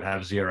typically they would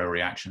have 0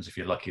 reactions. If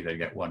you're lucky, they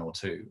get 1 or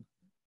 2.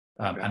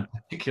 And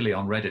particularly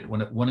on Reddit,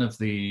 one of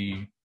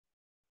the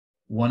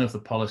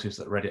policies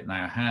that Reddit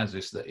now has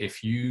is that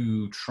if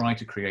you try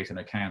to create an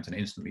account and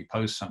instantly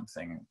post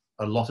something,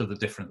 a lot of the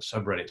different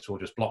subreddits will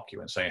just block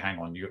you and say, hang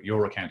on,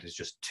 your account is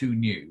just too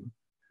new.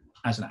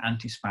 As an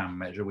anti-spam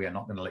measure, we are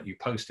not going to let you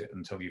post it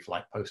until you've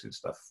posted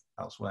stuff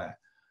elsewhere.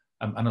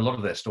 And a lot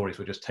of their stories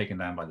were just taken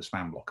down by the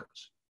spam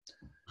blockers.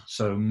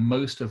 So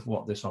most of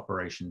what this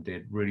operation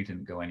did really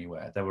didn't go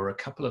anywhere. There were a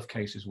couple of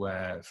cases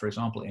where, for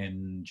example,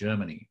 in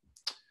Germany,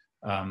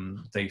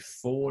 they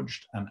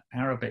forged an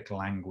Arabic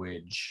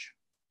language,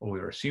 or we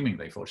were assuming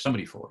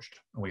somebody forged,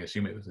 and we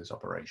assume it was this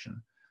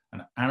operation,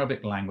 an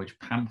Arabic language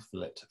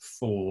pamphlet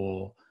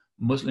for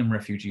Muslim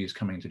refugees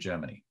coming to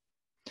Germany,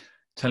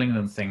 telling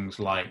them things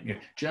like,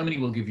 Germany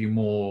will give you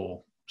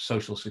more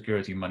social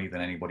security money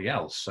than anybody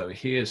else. So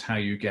here's how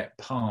you get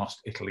past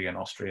Italy and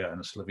Austria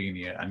and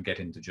Slovenia and get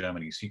into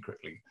Germany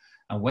secretly.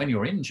 And when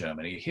you're in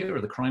Germany, here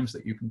are the crimes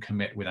that you can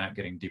commit without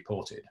getting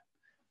deported.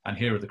 And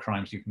here are the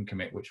crimes you can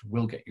commit which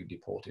will get you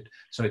deported.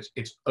 So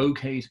it's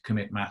okay to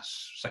commit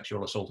mass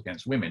sexual assault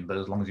against women, but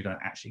as long as you don't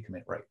actually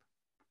commit rape.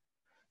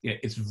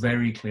 It's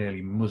very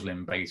clearly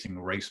Muslim baiting,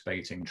 race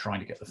baiting, trying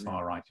to get the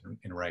far right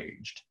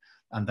enraged.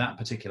 And that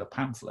particular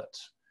pamphlet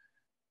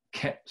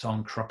kept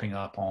on cropping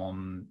up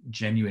on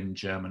genuine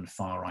German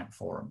far-right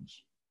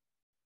forums.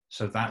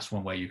 So that's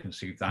one way you can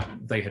see that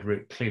they had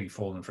clearly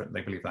fallen for it. They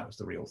believe that was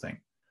the real thing.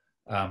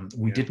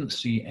 We didn't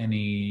see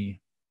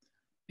any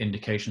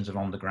indications of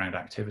on-the-ground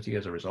activity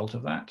as a result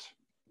of that.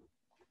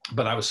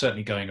 But I was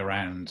certainly going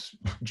around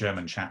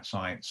German chat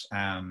sites,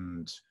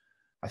 and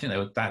I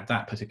think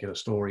that particular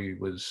story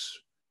was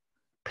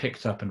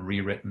picked up and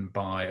rewritten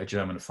by a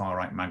German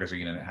far-right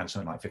magazine, and it had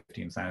something like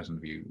 15,000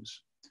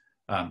 views.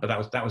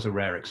 But that was a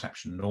rare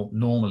exception.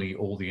 Normally,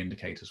 all the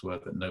indicators were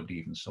that nobody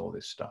even saw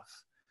this stuff.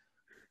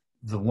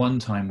 The one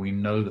time we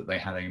know that they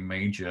had a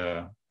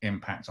major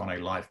impact on a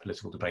live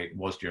political debate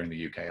was during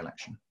the UK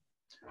election.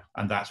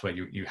 And that's where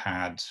you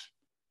had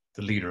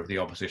the leader of the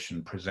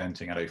opposition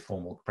presenting at a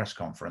formal press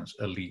conference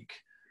a leak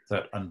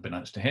that,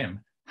 unbeknownst to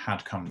him,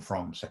 had come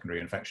from Secondary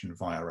Infektion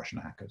via Russian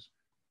hackers.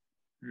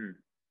 I'm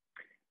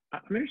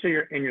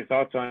interested in your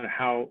thoughts on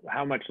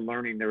how much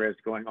learning there is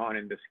going on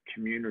in this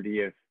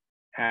community of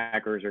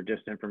hackers or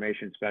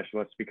disinformation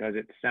specialists, because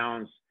it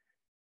sounds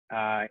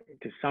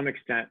to some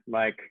extent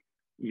like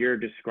you're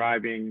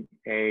describing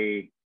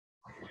a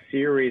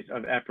series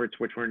of efforts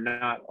which were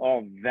not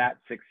all that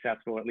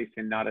successful, at least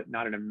in not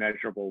in a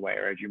measurable way,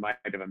 or as you might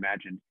have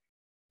imagined.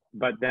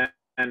 But then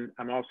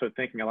I'm also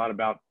thinking a lot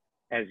about,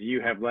 as you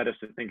have led us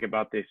to think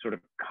about the sort of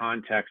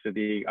context of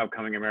the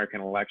upcoming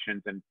American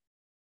elections, and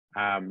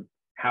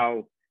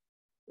how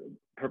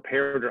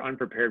prepared or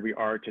unprepared we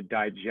are to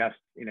digest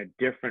in a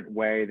different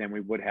way than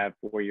we would have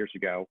 4 years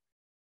ago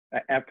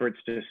efforts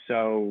to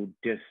sow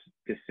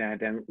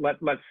dissent. And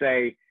let's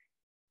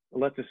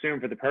assume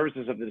for the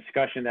purposes of the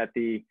discussion that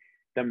the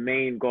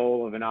main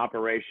goal of an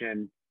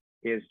operation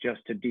is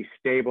just to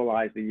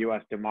destabilize the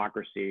U.S.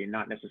 democracy,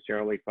 not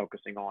necessarily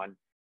focusing on,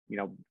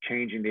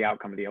 changing the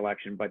outcome of the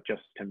election, but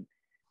just to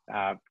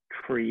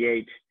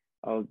create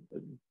a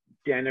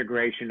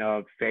denigration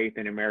of faith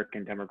in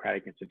American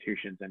democratic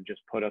institutions and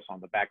just put us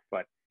on the back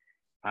foot.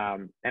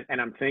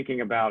 And I'm thinking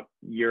about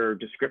your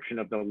description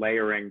of the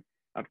layering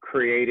of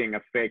creating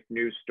a fake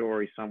news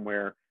story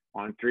somewhere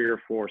on 3 or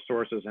 4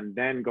 sources, and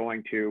then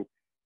going to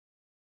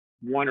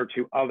 1 or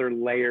 2 other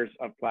layers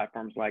of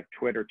platforms like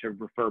Twitter to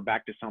refer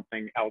back to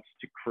something else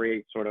to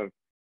create sort of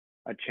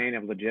a chain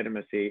of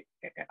legitimacy.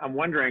 I'm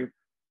wondering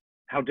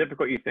how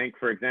difficult you think,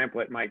 for example,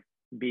 it might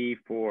be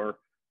for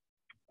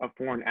a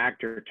foreign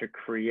actor to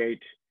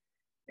create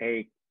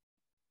a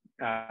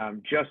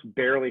just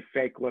barely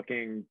fake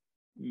looking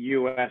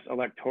US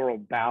electoral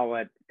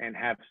ballot and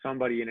have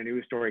somebody in a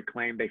news story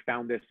claim they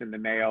found this in the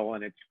mail,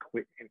 and it's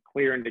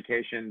clear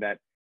indication that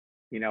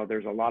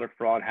there's a lot of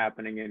fraud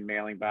happening in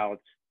mailing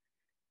ballots.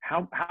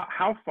 How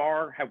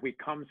far have we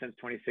come since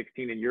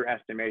 2016 in your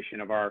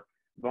estimation of our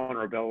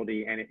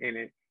vulnerability and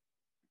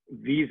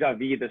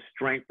vis-a-vis the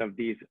strength of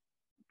these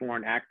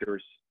foreign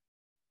actors,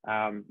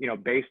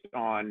 based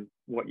on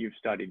what you've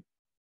studied?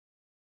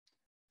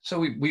 So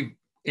we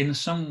in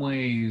some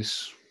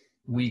ways,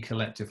 we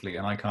collectively,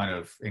 and I kind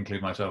of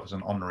include myself as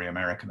an honorary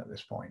American at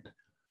this point,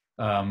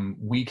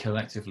 we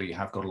collectively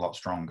have got a lot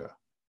stronger.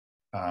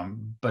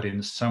 But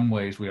in some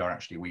ways we are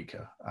actually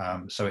weaker.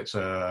 So it's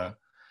a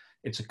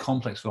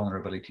complex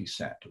vulnerability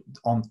set.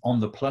 On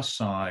the plus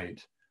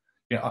side,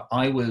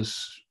 I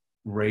was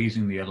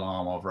raising the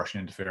alarm of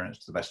Russian interference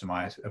to the best of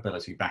my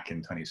ability back in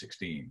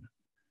 2016.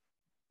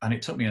 And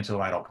it took me until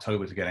about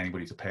October to get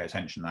anybody to pay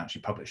attention and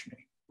actually publish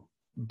me,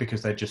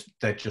 because there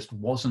just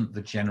wasn't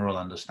the general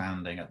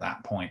understanding at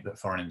that point that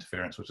foreign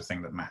interference was a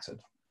thing that mattered.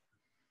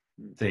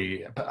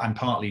 And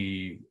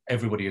partly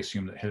everybody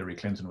assumed that Hillary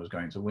Clinton was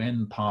going to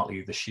win,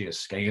 partly the sheer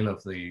scale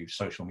of the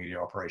social media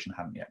operation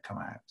hadn't yet come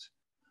out.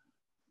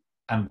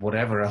 And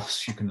whatever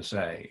else you can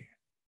say,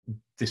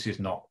 this is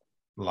not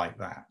like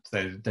that.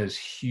 There's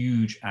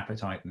huge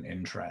appetite and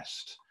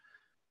interest.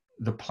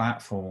 The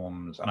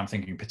platforms, and I'm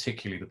thinking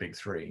particularly the big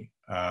three,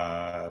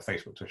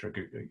 Facebook, Twitter,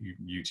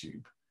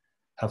 YouTube,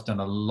 have done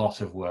a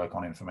lot of work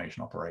on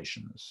information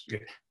operations.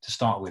 To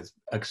start with,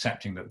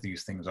 accepting that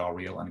these things are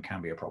real and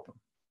can be a problem.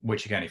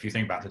 Which again, if you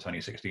think back to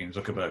 2016,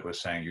 Zuckerberg was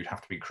saying you'd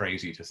have to be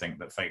crazy to think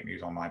that fake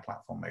news on my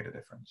platform made a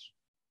difference.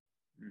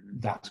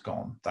 That's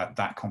gone.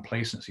 That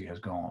complacency has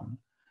gone.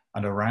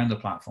 And around the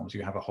platforms,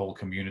 you have a whole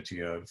community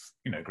of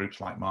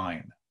groups like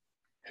mine,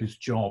 whose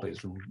job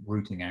is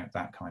rooting out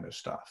that kind of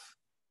stuff.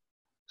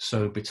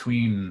 So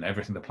between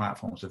everything the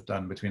platforms have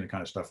done, between the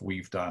kind of stuff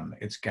we've done,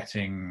 it's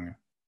getting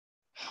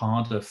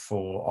harder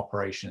for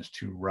operations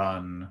to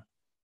run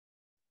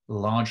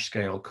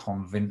large-scale,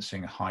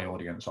 convincing,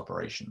 high-audience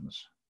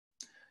operations.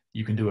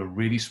 You can do a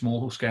really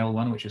small-scale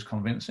one, which is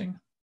convincing.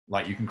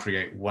 Like you can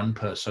create one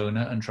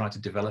persona and try to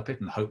develop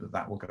it and hope that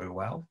that will go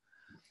well.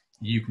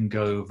 You can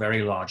go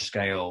very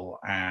large-scale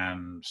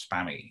and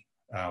spammy,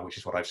 which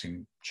is what I've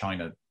seen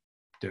China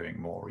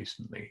doing more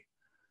recently.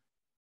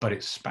 But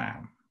it's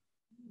spam.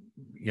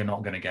 You're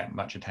not going to get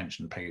much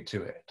attention paid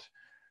to it.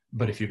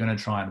 But if you're going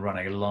to try and run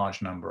a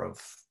large number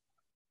of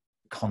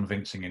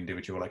convincing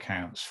individual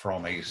accounts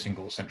from a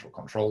single central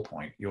control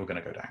point, you're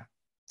going to go down.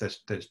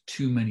 There's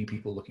too many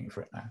people looking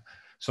for it now.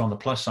 So on the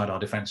plus side, our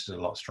defense is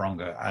a lot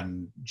stronger,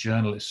 and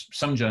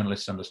some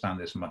journalists understand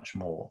this much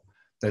more.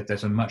 That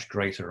there's a much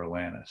greater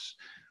awareness.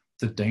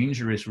 The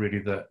danger is really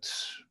that,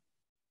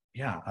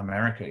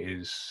 America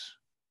is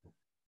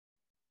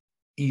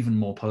even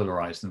more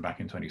polarized than back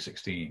in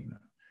 2016.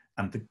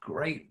 And the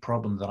great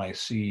problem that I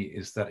see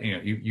is that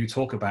you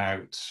talk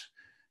about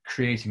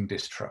creating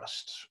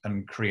distrust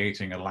and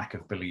creating a lack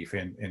of belief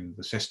in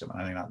the system.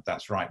 And I think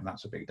that's right, and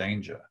that's a big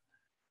danger.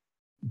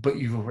 But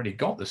you've already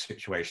got the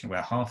situation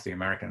where half the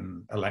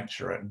American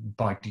electorate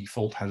by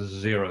default has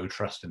zero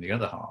trust in the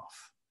other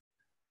half,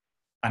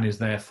 and is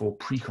therefore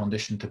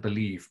preconditioned to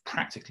believe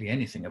practically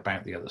anything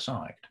about the other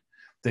side.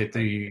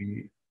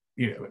 Particularly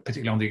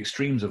on the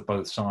extremes of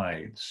both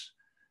sides,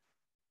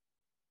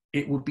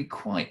 it would be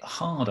quite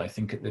hard, I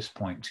think, at this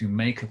point to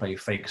make up a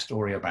fake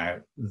story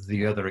about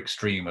the other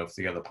extreme of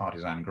the other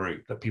partisan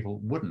group that people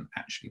wouldn't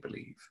actually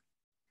believe.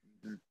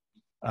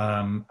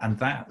 And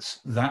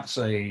that's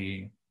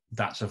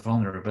a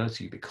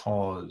vulnerability,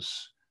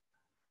 because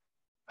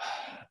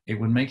it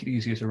would make it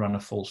easier to run a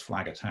false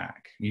flag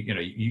attack.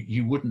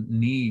 You wouldn't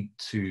need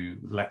to,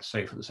 let's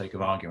say for the sake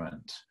of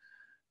argument,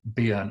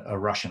 be a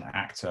Russian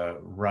actor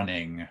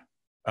running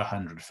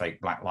 100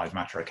 fake Black Lives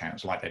Matter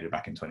accounts like they did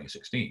back in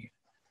 2016.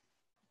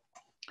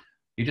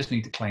 You just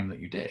need to claim that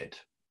you did.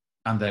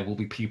 And there will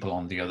be people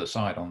on the other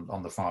side,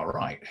 on the far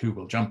right, who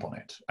will jump on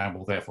it and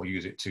will therefore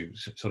use it to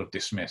sort of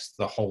dismiss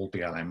the whole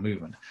BLM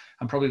movement.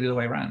 And probably the other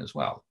way around as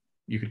well.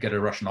 You could get a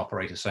Russian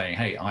operator saying,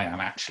 hey, I am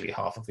actually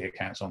half of the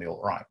accounts on the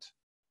alt-right.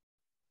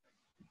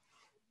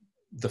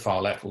 The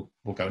far left will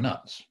go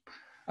nuts.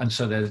 And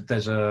so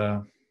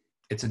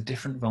it's a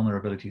different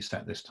vulnerability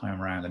set this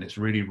time around, and it's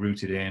really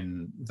rooted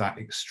in that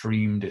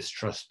extreme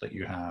distrust that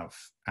you have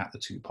at the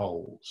two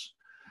poles,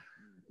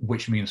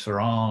 which means for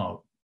our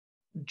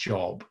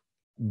job,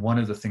 one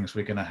of the things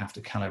we're going to have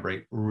to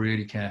calibrate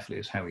really carefully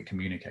is how we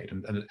communicate.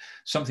 And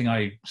something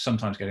I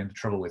sometimes get into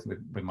trouble with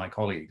my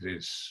colleagues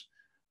is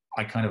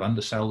I kind of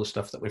undersell the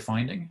stuff that we're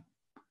finding,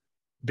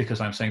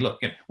 because I'm saying, look,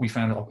 we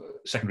found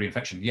secondary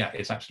infection. Yeah,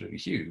 it's absolutely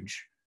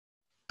huge,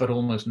 but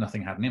almost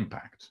nothing had an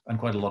impact. And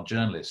quite a lot of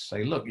journalists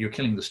say, look, you're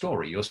killing the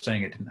story. You're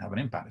saying it didn't have an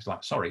impact. It's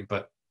like, sorry,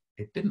 but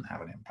it didn't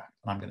have an impact.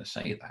 And I'm going to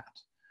say that.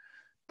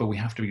 But we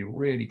have to be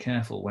really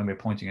careful when we're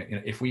pointing at,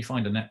 if we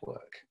find a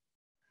network,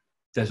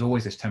 there's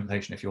always this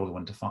temptation, if you're the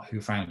one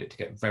who found it, to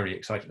get very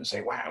excited and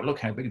say, wow, look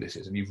how big this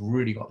is. And you've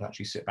really got to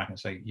actually sit back and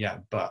say, yeah,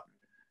 but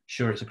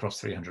sure, it's across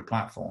 300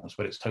 platforms,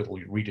 but its total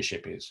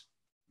readership is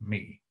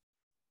me.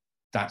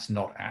 That's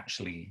not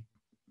actually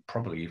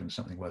probably even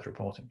something worth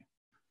reporting.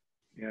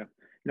 Yeah,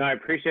 no, I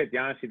appreciate the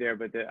honesty there,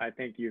 but I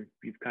think you've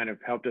kind of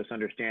helped us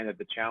understand that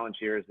the challenge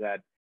here is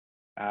that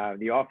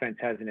the offense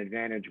has an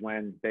advantage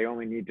when they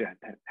only need to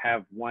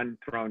have one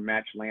thrown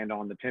match land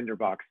on the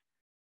tinderbox,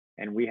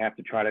 and we have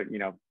to try to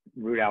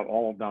root out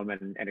all of them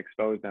and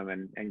expose them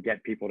and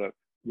get people to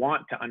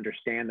want to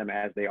understand them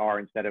as they are,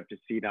 instead of to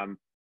see them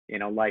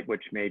in a light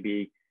which may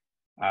be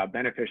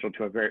beneficial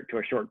to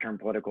a short-term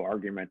political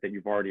argument that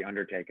you've already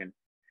undertaken.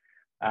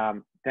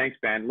 Thanks,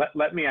 Ben.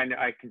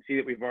 I can see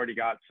that we've already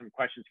got some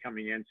questions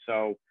coming in,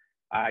 so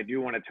I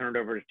do want to turn it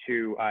over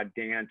to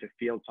Dan to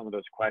field some of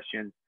those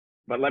questions.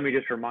 But let me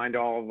just remind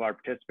all of our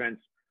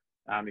participants,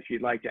 if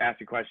you'd like to ask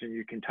a question,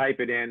 you can type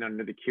it in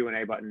under the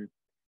Q&A button,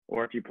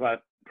 or if you press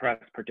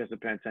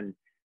participants and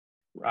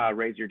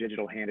raise your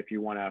digital hand if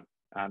you want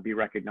to be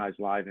recognized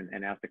live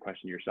and ask the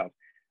question yourself.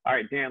 All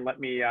right, Dan, let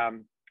me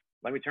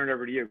turn it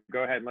over to you.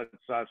 Go ahead and let's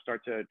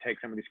start to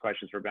take some of these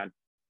questions for Ben.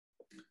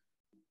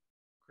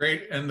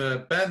 Great. And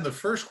Ben, the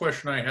first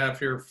question I have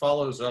here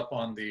follows up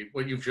on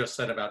what you've just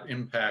said about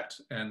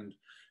impact. And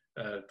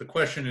the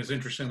question is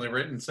interestingly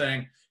written,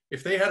 saying,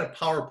 if they had a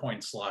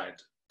PowerPoint slide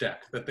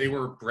deck that they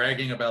were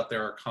bragging about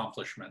their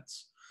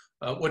accomplishments,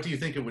 what do you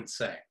think it would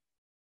say?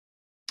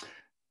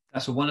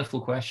 That's a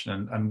wonderful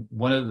question. And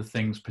one of the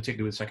things,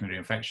 particularly with secondary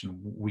infection,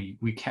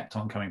 we kept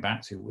on coming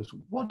back to was,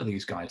 what do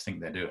these guys think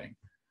they're doing?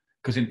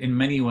 Because in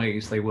many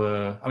ways they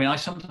were, I mean, I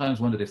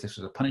sometimes wondered if this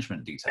was a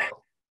punishment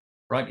detail.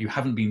 Right, you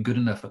haven't been good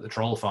enough at the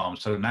troll farm,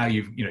 so now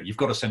you've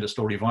got to send a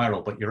story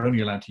viral, but you're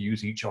only allowed to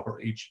use each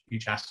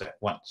asset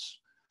once,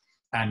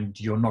 and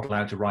you're not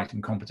allowed to write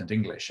in competent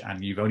English,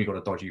 and you've only got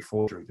a dodgy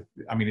forgery.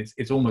 I mean,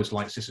 it's almost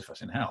like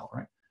Sisyphus in hell,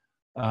 right?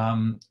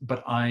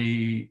 But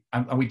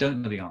we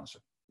don't know the answer.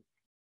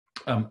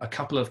 A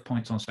couple of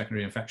points on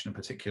secondary infection,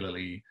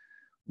 particularly,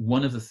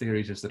 one of the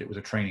theories is that it was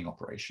a training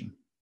operation.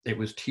 It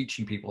was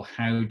teaching people,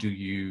 how do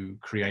you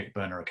create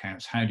burner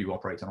accounts? How do you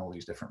operate on all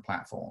these different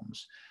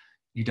platforms?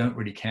 You don't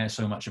really care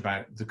so much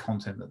about the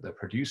content that they're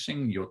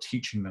producing. You're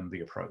teaching them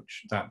the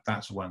approach.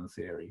 That's one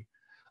theory.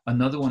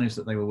 Another one is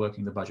that they were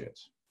working the budget,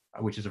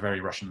 which is a very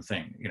Russian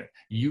thing.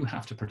 You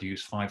have to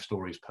produce 5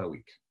 stories per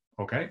week.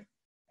 Okay,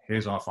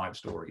 here's our 5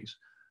 stories.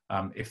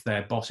 If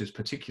their boss is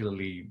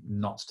particularly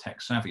not tech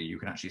savvy, you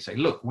can actually say,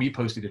 look, we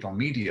posted it on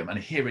Medium, and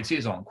here it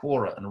is on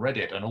Quora and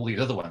Reddit and all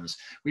these other ones.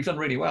 We've done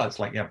really well. It's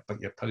like, yeah,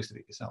 but you posted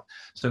it yourself.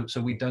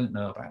 So we don't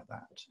know about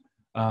that.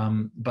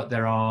 But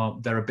there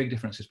are big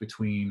differences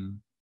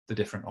between the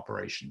different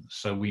operations.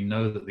 So we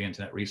know that the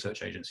Internet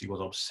Research Agency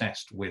was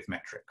obsessed with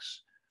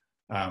metrics.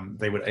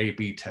 They would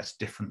A/B test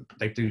different,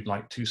 they do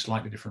like 2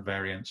 slightly different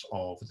variants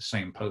of the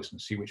same post and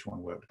see which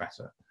one worked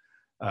better.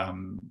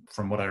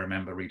 From what I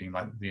remember reading,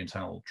 like the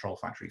internal Troll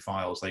Factory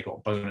files, they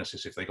got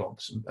bonuses if they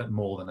got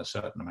more than a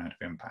certain amount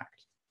of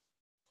impact.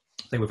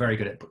 They were very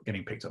good at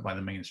getting picked up by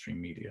the mainstream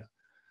media.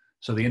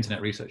 So the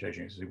Internet Research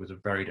Agency was a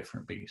very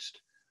different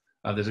beast.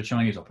 There's a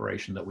Chinese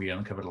operation that we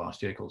uncovered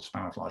last year called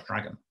Spamiflage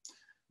Dragon,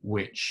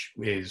 which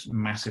is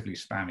massively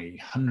spammy,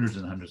 hundreds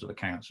and hundreds of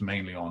accounts,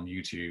 mainly on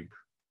YouTube,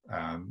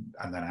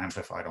 and then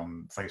amplified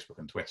on Facebook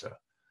and Twitter,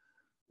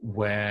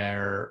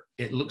 where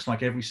it looks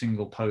like every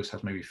single post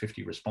has maybe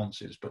 50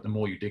 responses, but the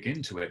more you dig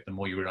into it, the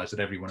more you realize that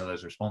every one of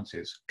those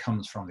responses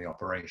comes from the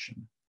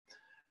operation.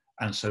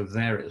 And so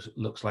there it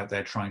looks like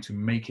they're trying to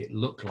make it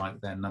look like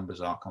their numbers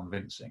are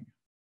convincing.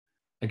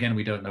 Again,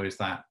 we don't know, is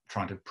that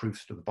trying to prove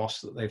to the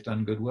boss that they've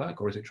done good work,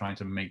 or is it trying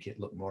to make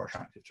it look more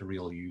attractive to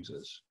real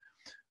users?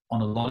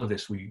 On a lot of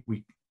this, we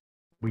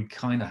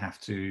kind of have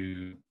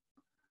to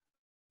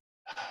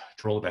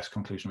draw the best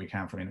conclusion we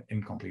can from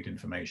incomplete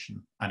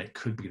information. And it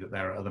could be that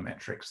there are other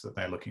metrics that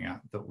they're looking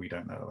at that we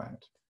don't know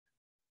about.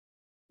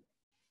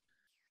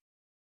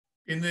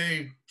 In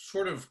the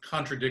sort of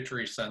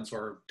contradictory sense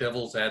or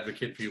devil's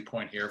advocate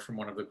viewpoint here from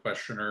one of the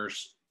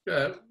questioners,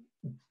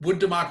 would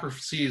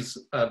democracies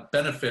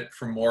benefit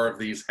from more of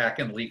these hack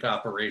and leak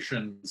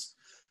operations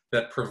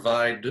that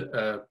provide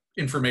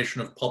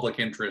information of public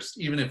interest,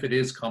 even if it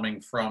is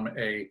coming from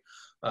a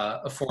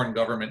foreign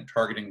government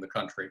targeting the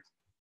country?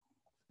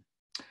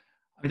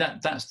 I mean,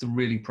 that's the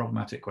really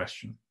problematic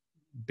question,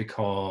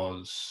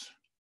 because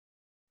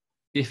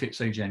if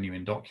it's a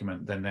genuine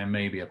document, then there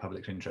may be a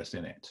public interest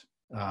in it.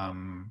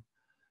 And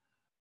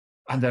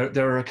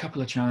there are a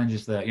couple of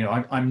challenges there.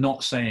 I'm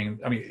not saying,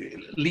 I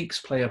mean, leaks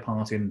play a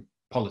part in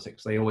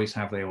politics. They always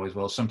have, they always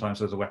will. Sometimes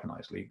those are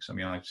weaponized leaks. I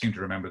mean, I seem to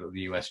remember that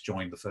the US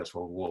joined the First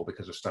World War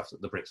because of stuff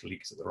that the Brits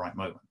leaked at the right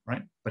moment,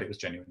 right? But it was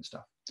genuine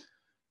stuff.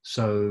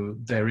 So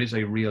there is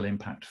a real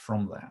impact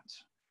from that.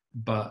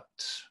 But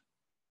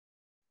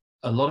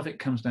a lot of it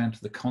comes down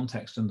to the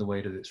context and the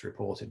way that it's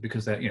reported,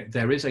 because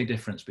there is a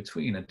difference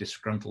between a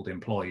disgruntled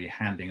employee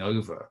handing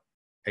over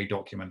a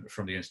document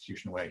from the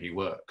institution where he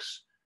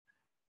works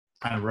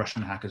and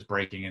Russian hackers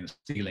breaking in,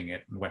 stealing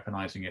it and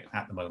weaponizing it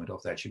at the moment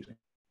of their choosing.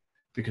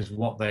 Because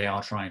what they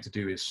are trying to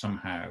do is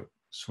somehow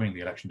swing the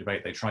election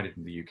debate. They tried it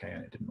in the UK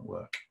and it didn't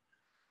work.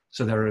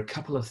 So there are a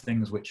couple of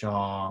things which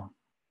are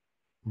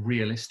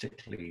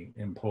realistically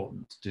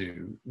important to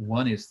do.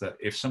 One is that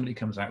if somebody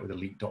comes out with a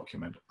leaked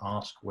document,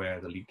 ask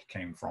where the leak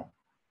came from.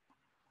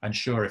 And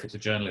sure, if it's a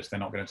journalist, they're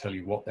not going to tell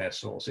you what their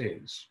source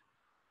is,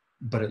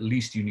 but at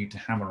least you need to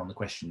hammer on the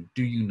question,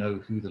 do you know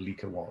who the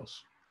leaker was?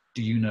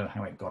 Do you know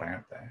how it got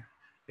out there?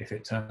 If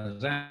it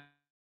turns out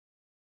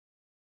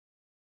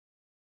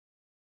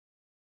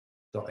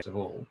of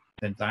all,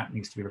 then that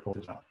needs to be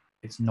reported up.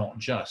 It's not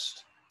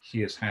just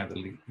here's how the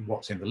leak,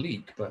 what's in the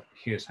leak, but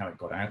here's how it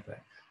got out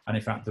there. And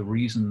in fact, the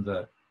reason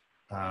that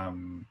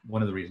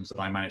one of the reasons that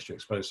I managed to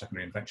expose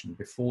secondary infection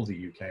before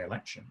the UK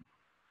election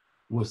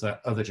was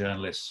that other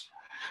journalists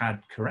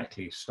had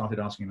correctly started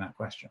asking that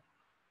question.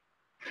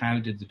 How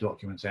did the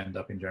documents end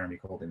up in Jeremy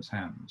Corbyn's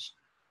hands?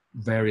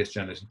 Various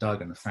journalists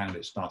dug and found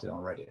it started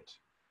on Reddit.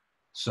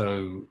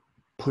 So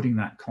putting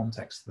that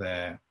context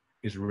there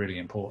is really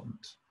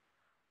important.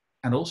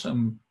 And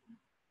also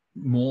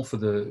more for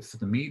the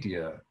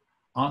media,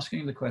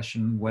 asking the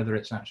question whether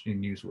it's actually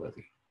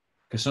newsworthy.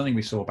 Because something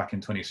we saw back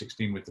in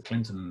 2016 with the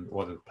Clinton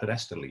or the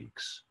Podesta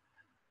leaks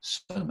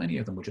so many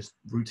of them were just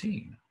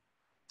routine.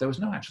 There was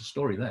no actual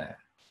story there,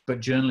 but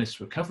journalists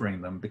were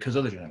covering them because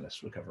other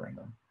journalists were covering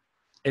them.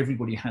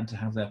 Everybody had to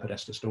have their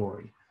Podesta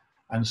story.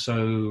 And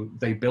so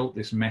they built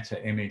this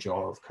meta image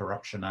of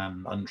corruption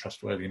and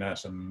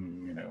untrustworthiness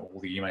and, you know,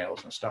 all the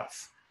emails and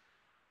stuff.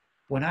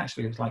 When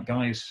actually it's like,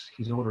 guys,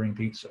 he's ordering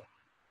pizza.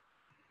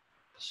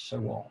 So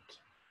what?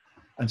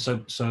 And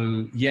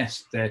so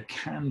yes, there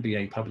can be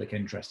a public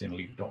interest in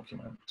leaked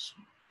documents,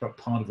 but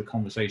part of the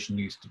conversation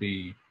needs to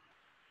be,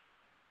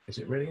 is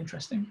it really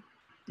interesting?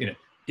 You know,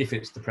 if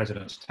it's the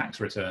president's tax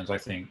returns, I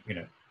think, you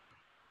know,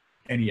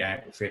 any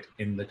outfit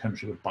in the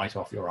country would bite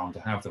off your arm to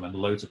have them, and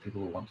loads of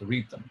people will want to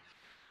read them.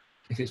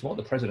 If it's what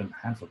the president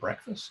had for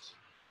breakfast,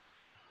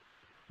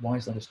 why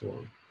is that a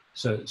story?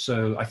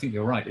 So I think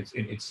you're right. It's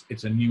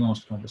a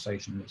nuanced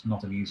conversation. It's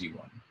not an easy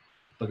one.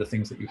 But the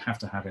things that you have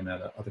to have in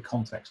there are the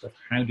context of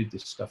how did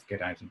this stuff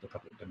get out into the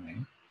public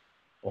domain,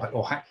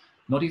 or how,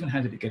 not even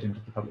how did it get into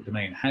the public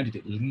domain, how did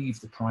it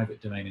leave the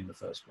private domain in the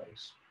first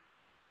place?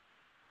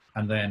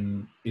 And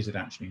then, is it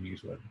actually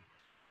newsworthy?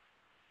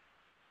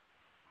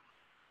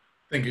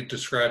 I think it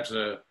describes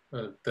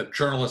that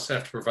journalists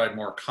have to provide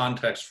more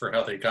context for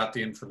how they got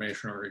the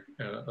information, or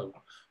a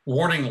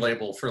warning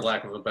label, for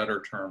lack of a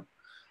better term.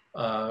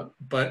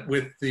 But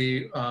with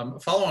the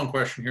follow-on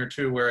question here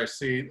too, where I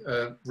see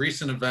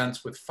recent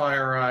events with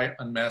FireEye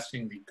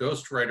unmasking the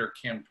ghostwriter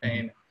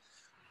campaign,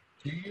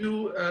 do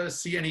you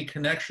see any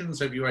connections?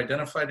 Have you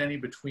identified any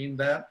between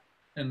that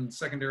and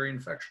secondary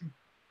infection?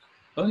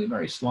 Only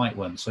very slight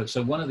ones.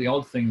 So one of the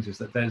odd things is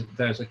that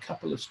there's a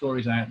couple of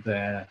stories out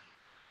there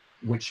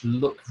which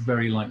look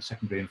very like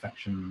secondary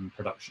infection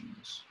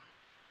productions,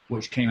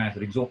 which came out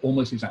at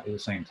almost exactly the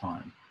same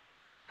time.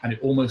 And it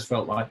almost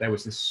felt like there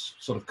was this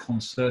sort of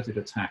concerted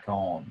attack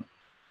on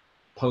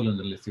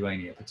Poland and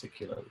Lithuania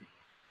particularly,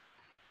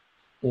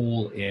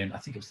 all in, I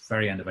think it was the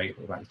very end of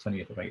April, about the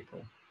 20th of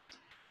April.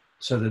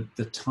 So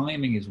the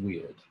timing is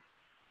weird,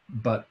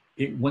 but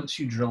once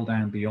you drill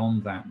down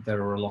beyond that,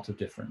 there are a lot of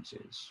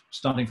differences,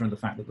 starting from the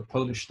fact that the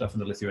Polish stuff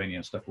and the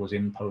Lithuanian stuff was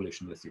in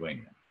Polish and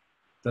Lithuanian.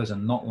 Those are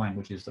not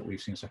languages that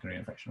we've seen secondary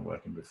infection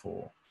work in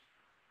before.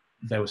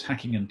 There was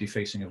hacking and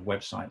defacing of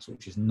websites,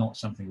 which is not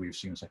something we've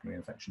seen secondary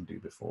infection do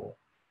before.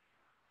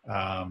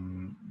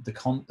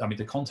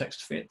 The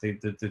context fit,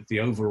 the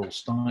overall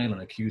style,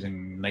 and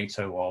accusing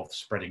NATO of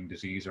spreading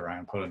disease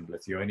around Poland and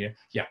Lithuania,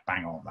 yeah,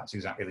 bang on. That's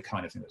exactly the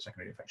kind of thing that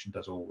secondary infection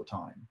does all the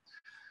time.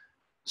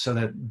 So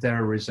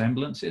there are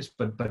resemblances,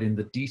 but in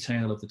the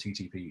detail of the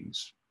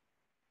TTPs,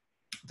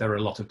 there are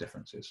a lot of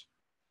differences.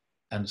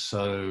 And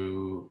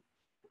so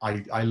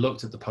I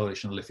looked at the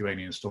Polish and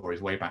Lithuanian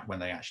stories way back when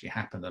they actually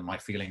happened, and my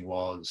feeling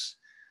was,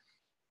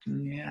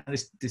 yeah,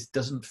 this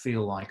doesn't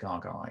feel like our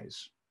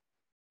guys.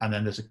 And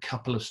then there's a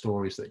couple of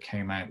stories that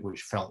came out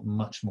which felt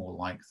much more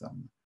like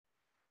them.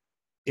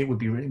 It would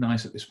be really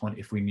nice at this point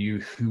if we knew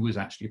who was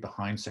actually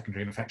behind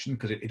secondary infection,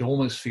 because it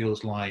almost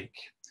feels like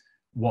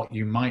what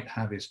you might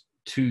have is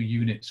two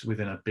units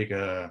within a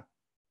bigger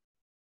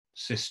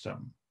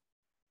system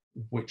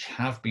which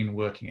have been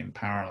working in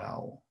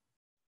parallel,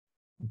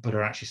 but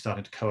are actually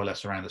starting to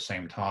coalesce around the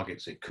same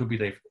targets. It could be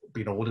they've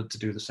been ordered to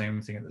do the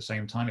same thing at the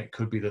same time. It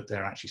could be that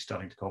they're actually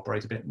starting to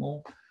cooperate a bit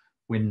more.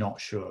 We're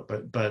not sure,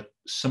 but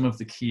some of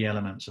the key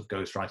elements of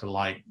Ghostwriter,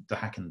 like the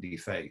hack and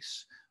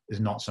deface, is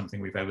not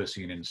something we've ever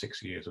seen in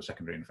 6 years of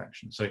secondary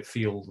infection. So it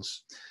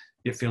feels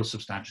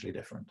substantially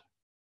different.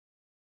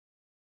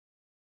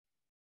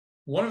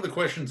 One of the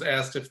questions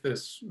asked if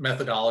this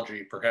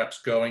methodology,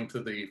 perhaps going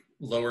to the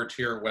lower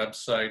tier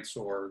websites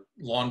or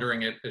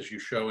laundering it as you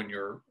show in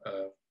your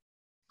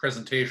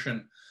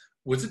presentation,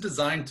 was it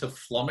designed to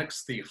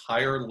flummox the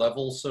higher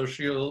level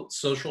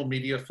social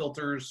media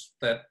filters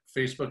that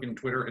Facebook and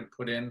Twitter had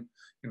put in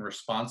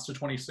response to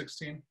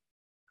 2016?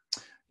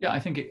 Yeah, I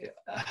think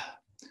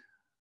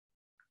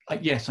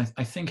yes,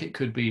 I think it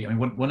could be. I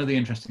mean, one of the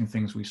interesting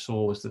things we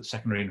saw was that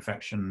secondary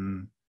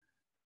infection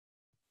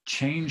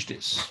changed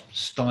its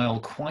style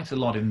quite a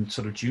lot in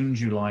sort of June,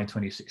 July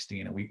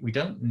 2016. And we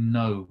don't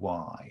know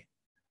why,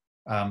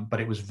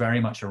 but it was very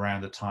much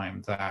around the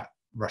time that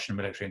Russian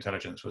military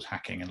intelligence was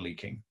hacking and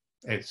leaking.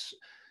 It's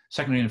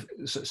secondary.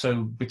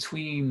 So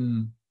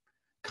between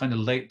kind of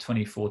late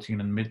 2014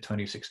 and mid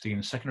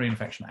 2016, secondary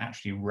infection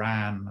actually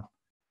ran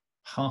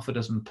half a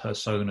dozen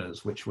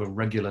personas which were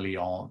regularly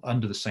on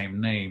under the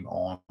same name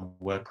on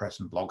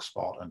WordPress and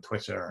Blogspot and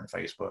Twitter and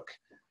Facebook.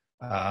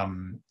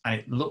 And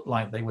it looked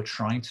like they were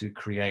trying to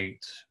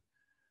create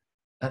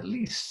at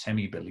least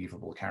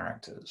semi-believable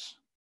characters.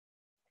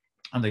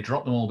 And they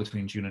dropped them all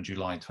between June and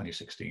July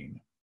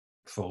 2016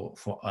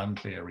 for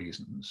unclear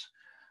reasons.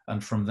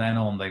 And from then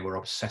on, they were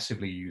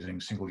obsessively using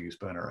single-use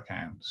burner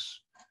accounts.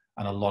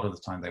 And a lot of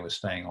the time they were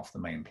staying off the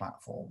main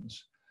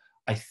platforms.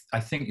 I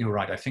think you're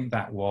right. I think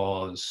that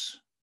was,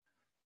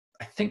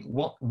 I think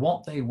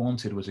what they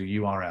wanted was a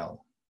URL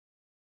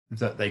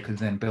that they could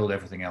then build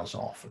everything else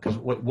off. Because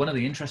one of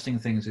the interesting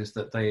things is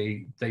that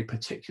they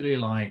particularly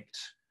liked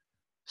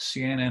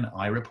CNN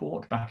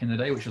iReport back in the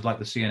day, which was like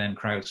the CNN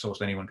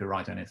crowdsourced, anyone could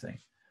write anything,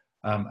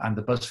 and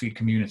the BuzzFeed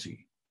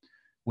community.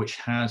 which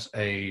has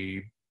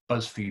a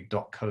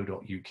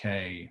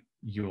buzzfeed.co.uk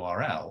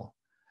URL,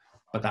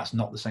 but that's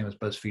not the same as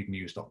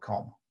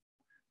buzzfeednews.com.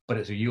 But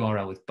it's a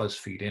URL with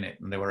BuzzFeed in it.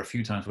 And there were a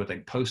few times where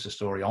they'd post a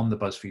story on the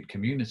BuzzFeed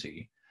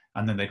community,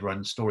 and then they'd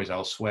run stories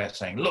elsewhere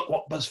saying, look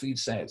what BuzzFeed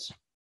says.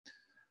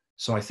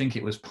 So I think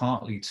it was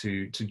partly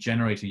to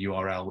generate a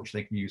URL which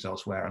they can use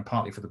elsewhere, and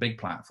partly for the big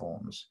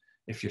platforms.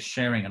 If you're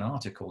sharing an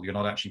article, you're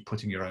not actually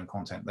putting your own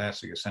content there,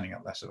 so you're sending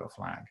up less of a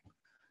flag.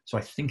 So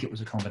I think it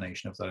was a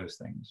combination of those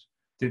things.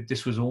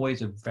 This was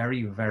always a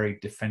very, very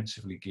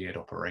defensively geared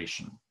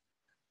operation.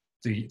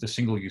 The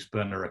single-use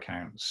burner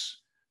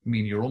accounts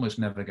mean you're almost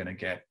never going to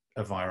get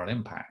a viral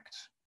impact,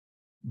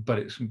 but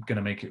it's going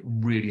to make it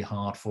really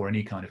hard for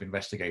any kind of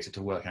investigator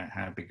to work out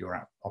how big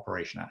your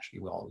operation actually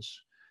was.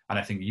 And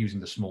I think using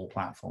the small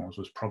platforms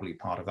was probably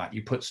part of that.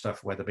 You put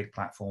stuff where the big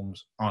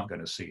platforms aren't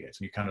going to see it,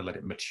 and you kind of let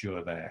it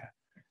mature there,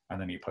 and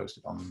then you post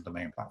it on the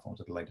main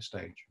platforms at a later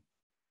stage.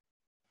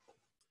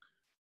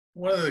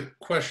 One of the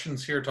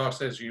questions here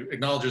talks, as you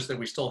acknowledges that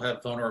we still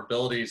have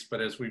vulnerabilities,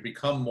 but as we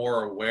become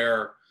more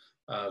aware,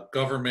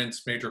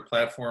 governments, major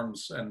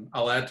platforms, and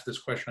I'll add to this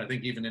question, I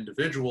think even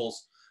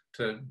individuals,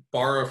 to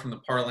borrow from the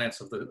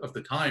parlance of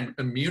the time,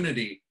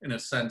 immunity in a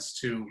sense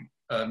to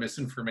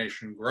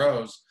misinformation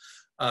grows.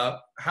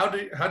 How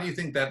do you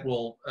think that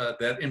will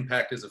that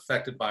impact is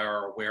affected by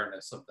our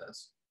awareness of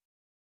this?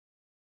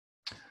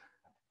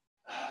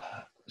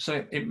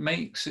 So it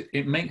makes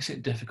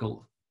it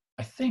difficult.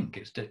 I think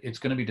it's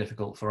going to be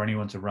difficult for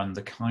anyone to run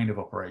the kind of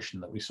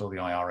operation that we saw the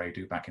IRA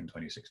do back in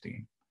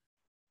 2016,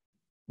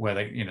 where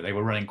they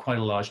were running quite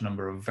a large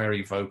number of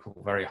very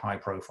vocal, very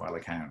high-profile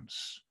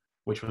accounts,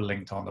 which were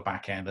linked on the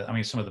back end. I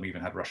mean, some of them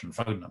even had Russian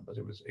phone numbers.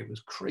 It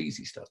was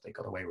crazy stuff they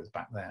got away with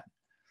back then.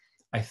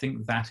 I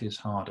think that is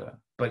harder.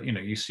 But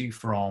you see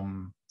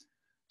from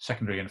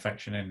Secondary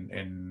Infektion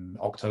in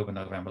October,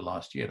 November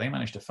last year, they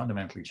managed to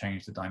fundamentally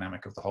change the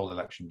dynamic of the whole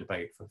election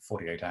debate for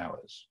 48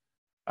 hours.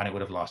 And it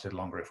would have lasted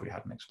longer if we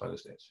hadn't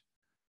exposed it.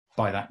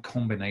 By that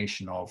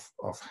combination of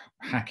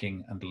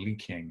hacking and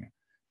leaking,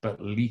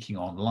 but leaking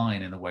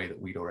online in a way that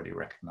we'd already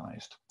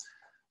recognized.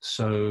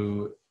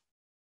 So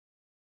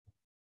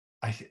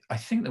I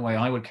think the way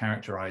I would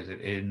characterize it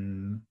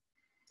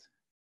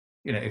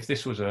if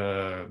this was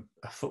a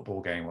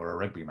football game or a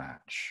rugby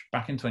match,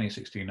 back in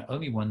 2016,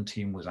 only one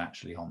team was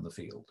actually on the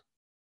field.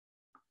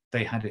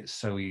 They had it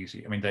so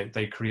easy. I mean,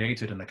 they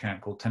created an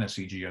account called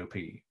Tennessee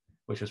GOP,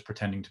 which was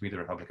pretending to be the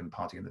Republican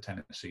Party in the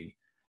Tennessee,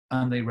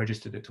 and they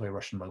registered it to a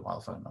Russian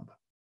mobile phone number.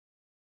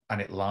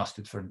 And it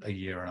lasted for a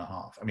year and a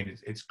half. I mean,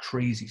 it's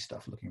crazy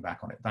stuff looking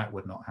back on it. That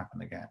would not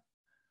happen again.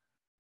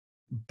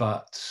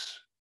 But,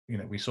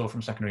 we saw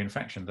from Secondary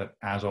Infektion that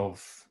as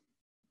of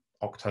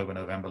October,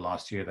 November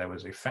last year, there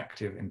was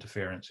effective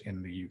interference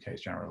in the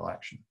UK's general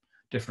election.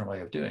 Different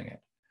way of doing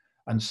it.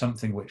 And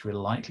something which we're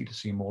likely to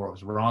see more of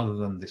is, rather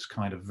than this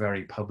kind of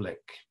very public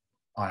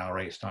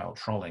IRA-style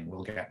trolling,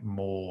 we'll get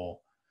more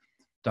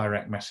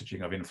direct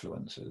messaging of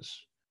influencers,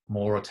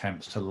 more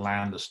attempts to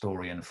land a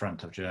story in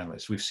front of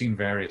journalists. We've seen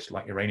various,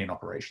 like Iranian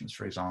operations,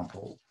 for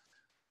example,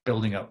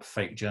 building up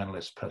fake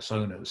journalist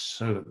personas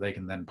so that they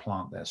can then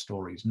plant their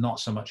stories, not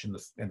so much in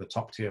the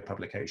top tier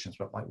publications,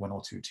 but like 1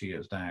 or 2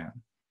 tiers down.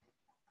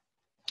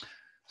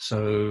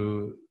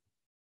 So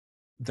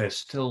there's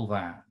still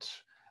that.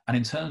 And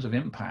in terms of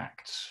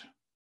impact,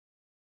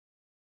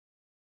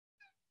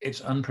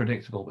 it's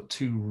unpredictable, but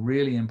 2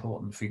 really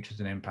important features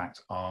in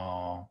impact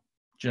are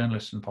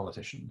journalists and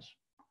politicians.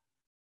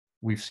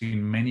 We've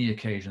seen many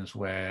occasions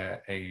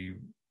where a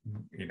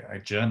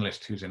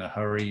journalist who's in a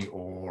hurry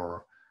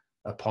or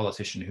a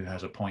politician who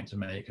has a point to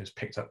make has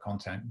picked up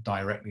content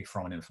directly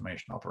from an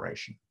information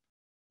operation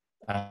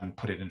and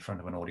put it in front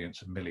of an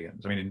audience of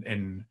millions. I mean,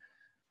 in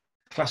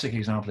classic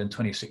example, in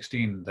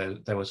 2016,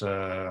 there was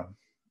a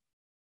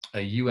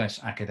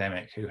US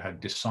academic who had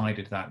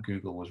decided that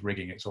Google was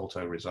rigging its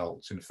auto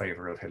results in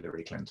favor of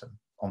Hillary Clinton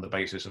on the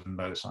basis of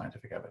no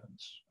scientific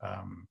evidence.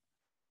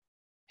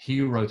 He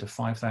wrote a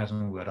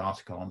 5,000-word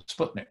article on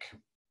Sputnik,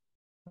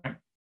 right?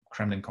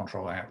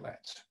 Kremlin-controlled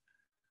outlet,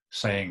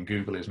 saying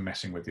Google is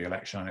messing with the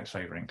election and it's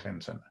favoring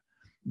Clinton.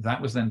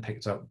 That was then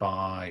picked up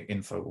by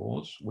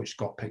InfoWars, which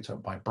got picked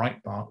up by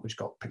Breitbart, which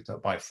got picked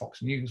up by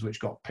Fox News, which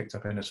got picked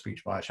up in a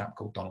speech by a chap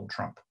called Donald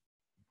Trump.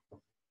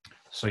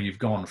 So you've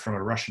gone from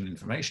a Russian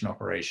information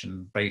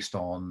operation based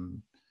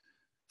on,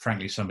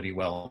 frankly, somebody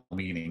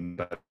well-meaning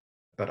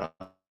but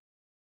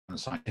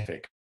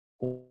unscientific,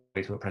 all the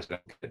way to a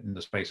president in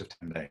the space of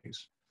 10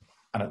 days.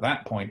 And at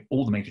that point,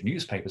 all the major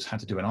newspapers had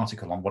to do an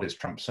article on what is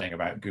Trump saying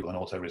about Google and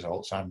auto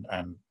results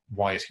and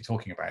why is he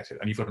talking about it?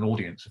 And you've got an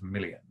audience of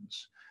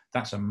millions.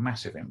 That's a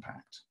massive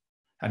impact.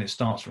 And it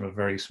starts from a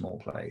very small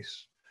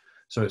place.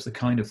 So it's the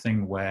kind of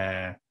thing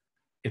where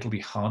it'll be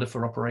harder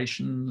for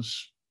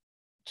operations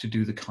to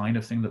do the kind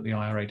of thing that the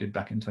IRA did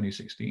back in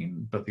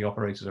 2016, but the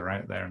operators are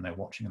out there and they're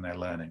watching and they're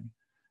learning.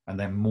 And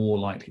they're more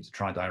likely to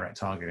try direct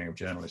targeting of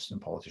journalists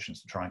and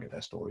politicians to try and get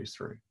their stories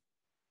through.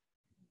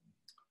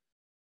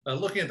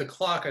 Looking at the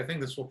clock, I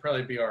think this will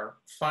probably be our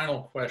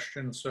final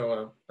question.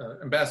 So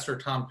Ambassador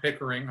Tom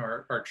Pickering,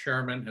 our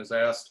chairman, has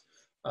asked,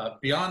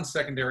 beyond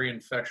secondary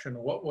infection,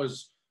 what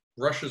was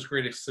Russia's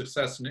greatest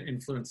success in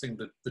influencing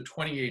the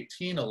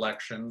 2018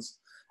 elections?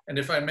 And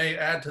if I may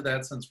add to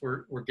that, since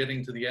we're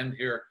getting to the end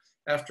here,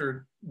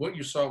 after what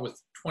you saw with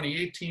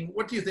 2018,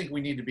 what do you think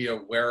we need to be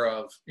aware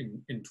of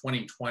in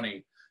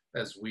 2020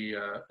 as we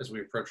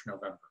approach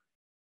November?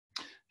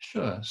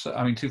 Sure. So,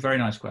 I mean, two very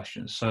nice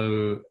questions.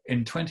 So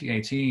in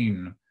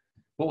 2018,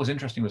 what was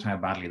interesting was how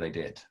badly they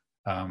did,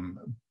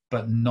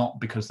 but not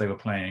because they were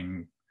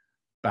playing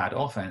bad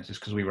offense, it's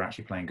because we were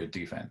actually playing good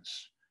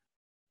defense.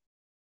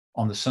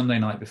 On the Sunday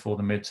night before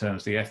the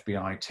midterms, the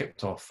FBI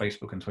tipped off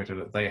Facebook and Twitter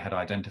that they had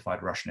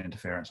identified Russian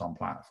interference on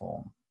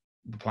platform.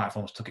 The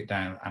platforms took it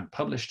down and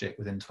published it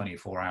within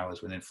 24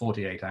 hours. Within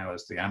 48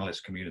 hours, the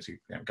analyst community,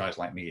 guys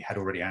like me, had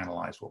already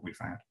analyzed what we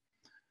found.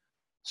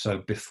 So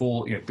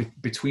before,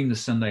 between the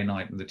Sunday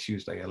night and the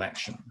Tuesday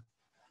election,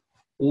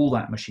 all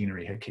that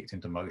machinery had kicked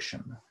into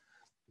motion,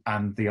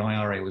 and the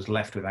IRA was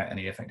left without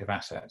any effective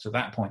assets. At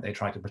that point, they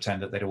tried to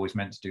pretend that they'd always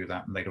meant to do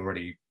that and they'd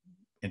already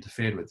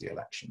interfered with the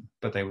election,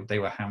 but they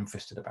were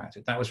ham-fisted about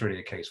it. That was really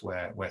a case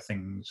where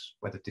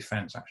the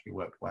defense actually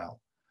worked well.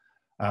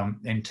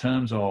 In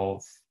terms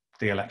of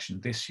the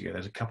election this year,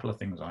 there's a couple of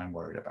things I'm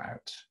worried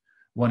about.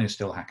 One is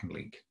still hack and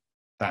leak.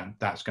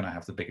 That's going to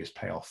have the biggest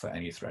payoff for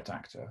any threat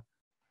actor.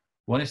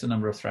 One is the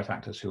number of threat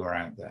actors who are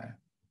out there.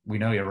 We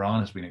know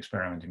Iran has been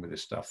experimenting with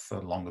this stuff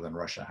for longer than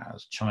Russia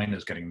has.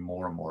 China's getting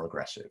more and more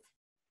aggressive.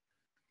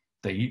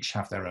 They each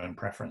have their own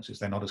preferences.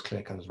 They're not as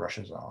clear-cut as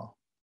Russia's are.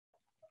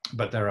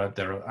 But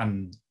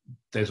and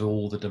there's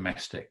all the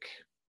domestic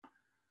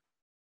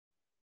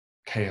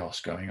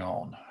chaos going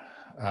on.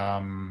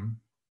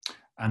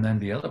 And then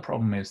the other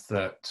problem is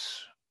that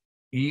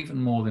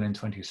even more than in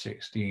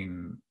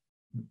 2016,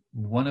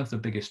 one of the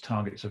biggest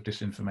targets of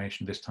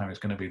disinformation this time is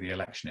going to be the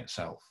election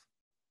itself.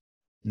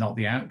 Not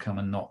the outcome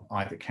and not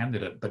either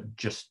candidate, but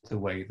just the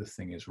way the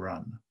thing is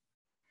run.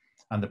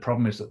 And the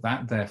problem is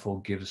that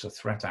therefore gives a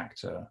threat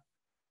actor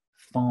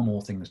far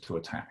more things to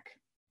attack.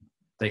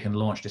 They can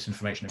launch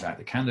disinformation about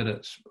the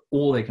candidates,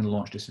 or they can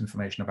launch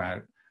disinformation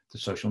about the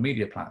social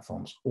media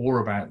platforms,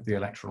 or about the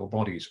electoral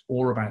bodies,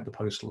 or about the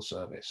postal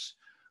service.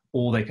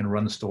 Or they can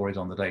run stories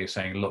on the day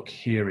saying, look,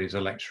 here is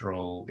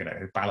electoral,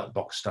 ballot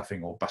box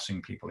stuffing or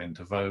busing people in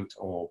to vote,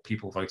 or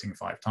people voting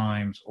 5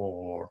 times,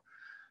 or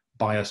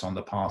bias on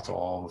the part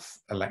of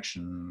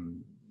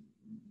election,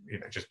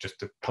 just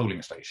the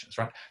polling stations,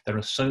 right? There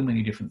are so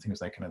many different things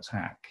they can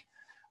attack.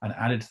 And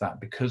added to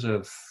that, because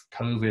of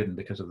COVID and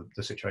because of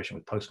the situation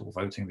with postal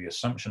voting, the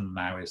assumption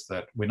now is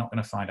that we're not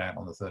going to find out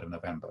on the 3rd of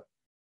November.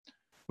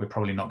 We're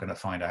probably not going to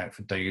find out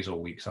for days or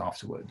weeks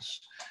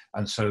afterwards.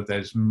 And so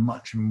there's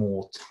much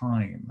more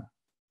time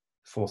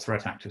for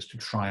threat actors to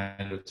try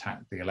and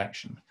attack the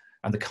election.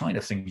 And the kind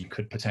of thing you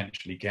could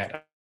potentially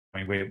get,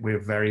 I mean, we're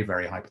very,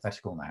 very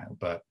hypothetical now,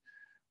 but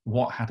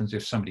what happens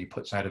if somebody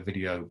puts out a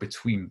video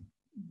between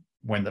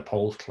when the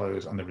polls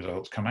close and the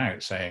results come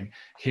out saying,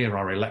 here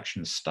are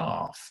election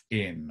staff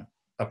in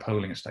a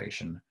polling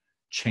station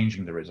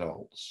changing the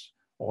results,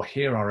 or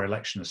here are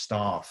election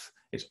staff,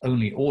 it's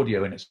only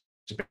audio and it's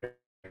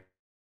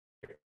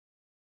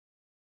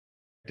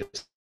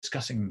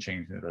discussing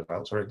changing the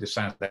results, or it just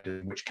sounds like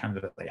which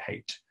candidate they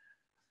hate.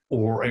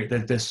 Or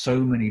there's so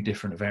many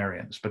different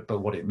variants, but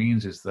what it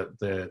means is that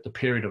the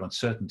period of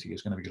uncertainty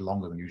is going to be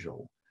longer than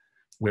usual.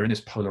 We're in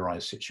this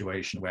polarized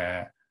situation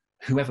where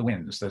whoever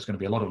wins, there's going to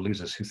be a lot of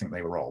losers who think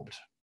they were robbed.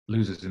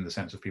 Losers in the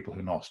sense of people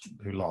who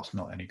lost,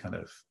 not any kind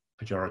of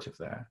pejorative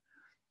there.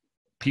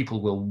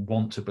 People will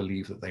want to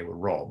believe that they were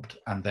robbed,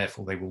 and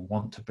therefore they will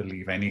want to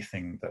believe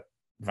anything that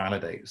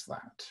validates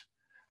that.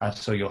 And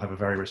so you'll have a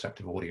very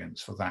receptive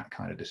audience for that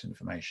kind of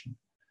disinformation.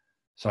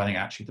 So I think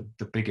actually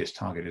the biggest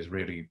target is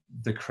really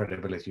the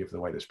credibility of the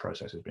way this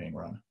process is being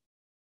run.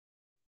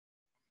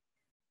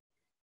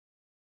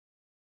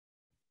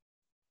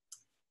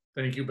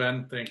 Thank you,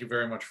 Ben. Thank you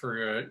very much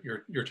for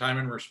your time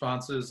and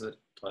responses.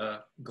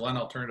 Glenn,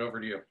 I'll turn it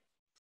over to you.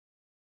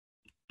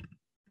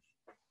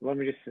 Let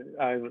me just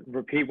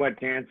repeat what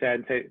Dan said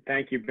and say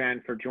thank you,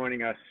 Ben, for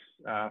joining us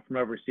from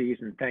overseas,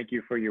 and thank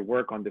you for your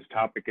work on this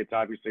topic. It's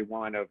obviously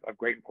one of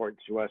great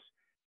importance to us,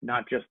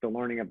 not just the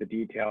learning of the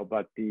detail,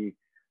 but the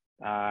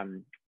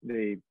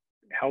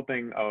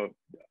helping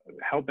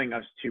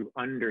us to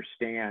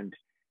understand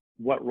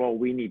what role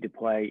we need to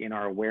play in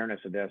our awareness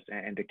of this,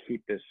 and to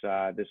keep this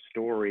this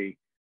story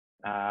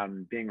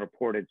being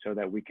reported so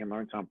that we can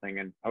learn something,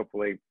 and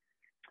hopefully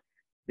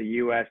the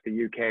US,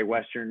 the UK,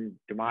 Western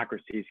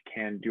democracies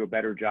can do a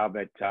better job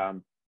at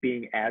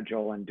being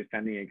agile and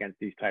defending against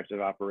these types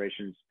of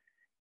operations.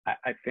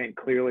 I think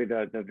clearly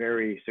the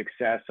very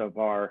success of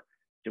our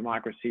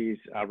democracies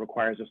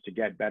requires us to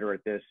get better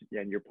at this,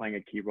 and you're playing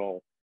a key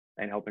role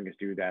in helping us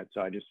do that.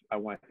 So I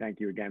want to thank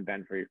you again,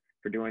 Ben,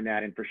 for doing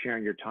that and for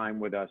sharing your time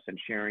with us and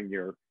sharing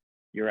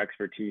your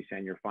expertise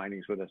and your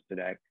findings with us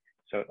today.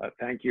 So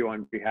thank you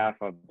on behalf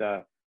of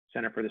the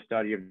Center for the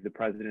Study of the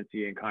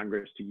Presidency and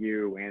Congress, to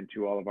you and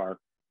to all of our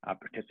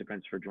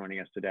participants for joining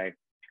us today.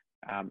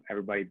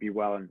 Everybody be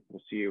well, and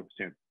we'll see you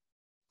soon.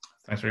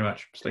 Thanks very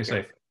much. Stay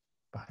safe.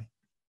 Bye.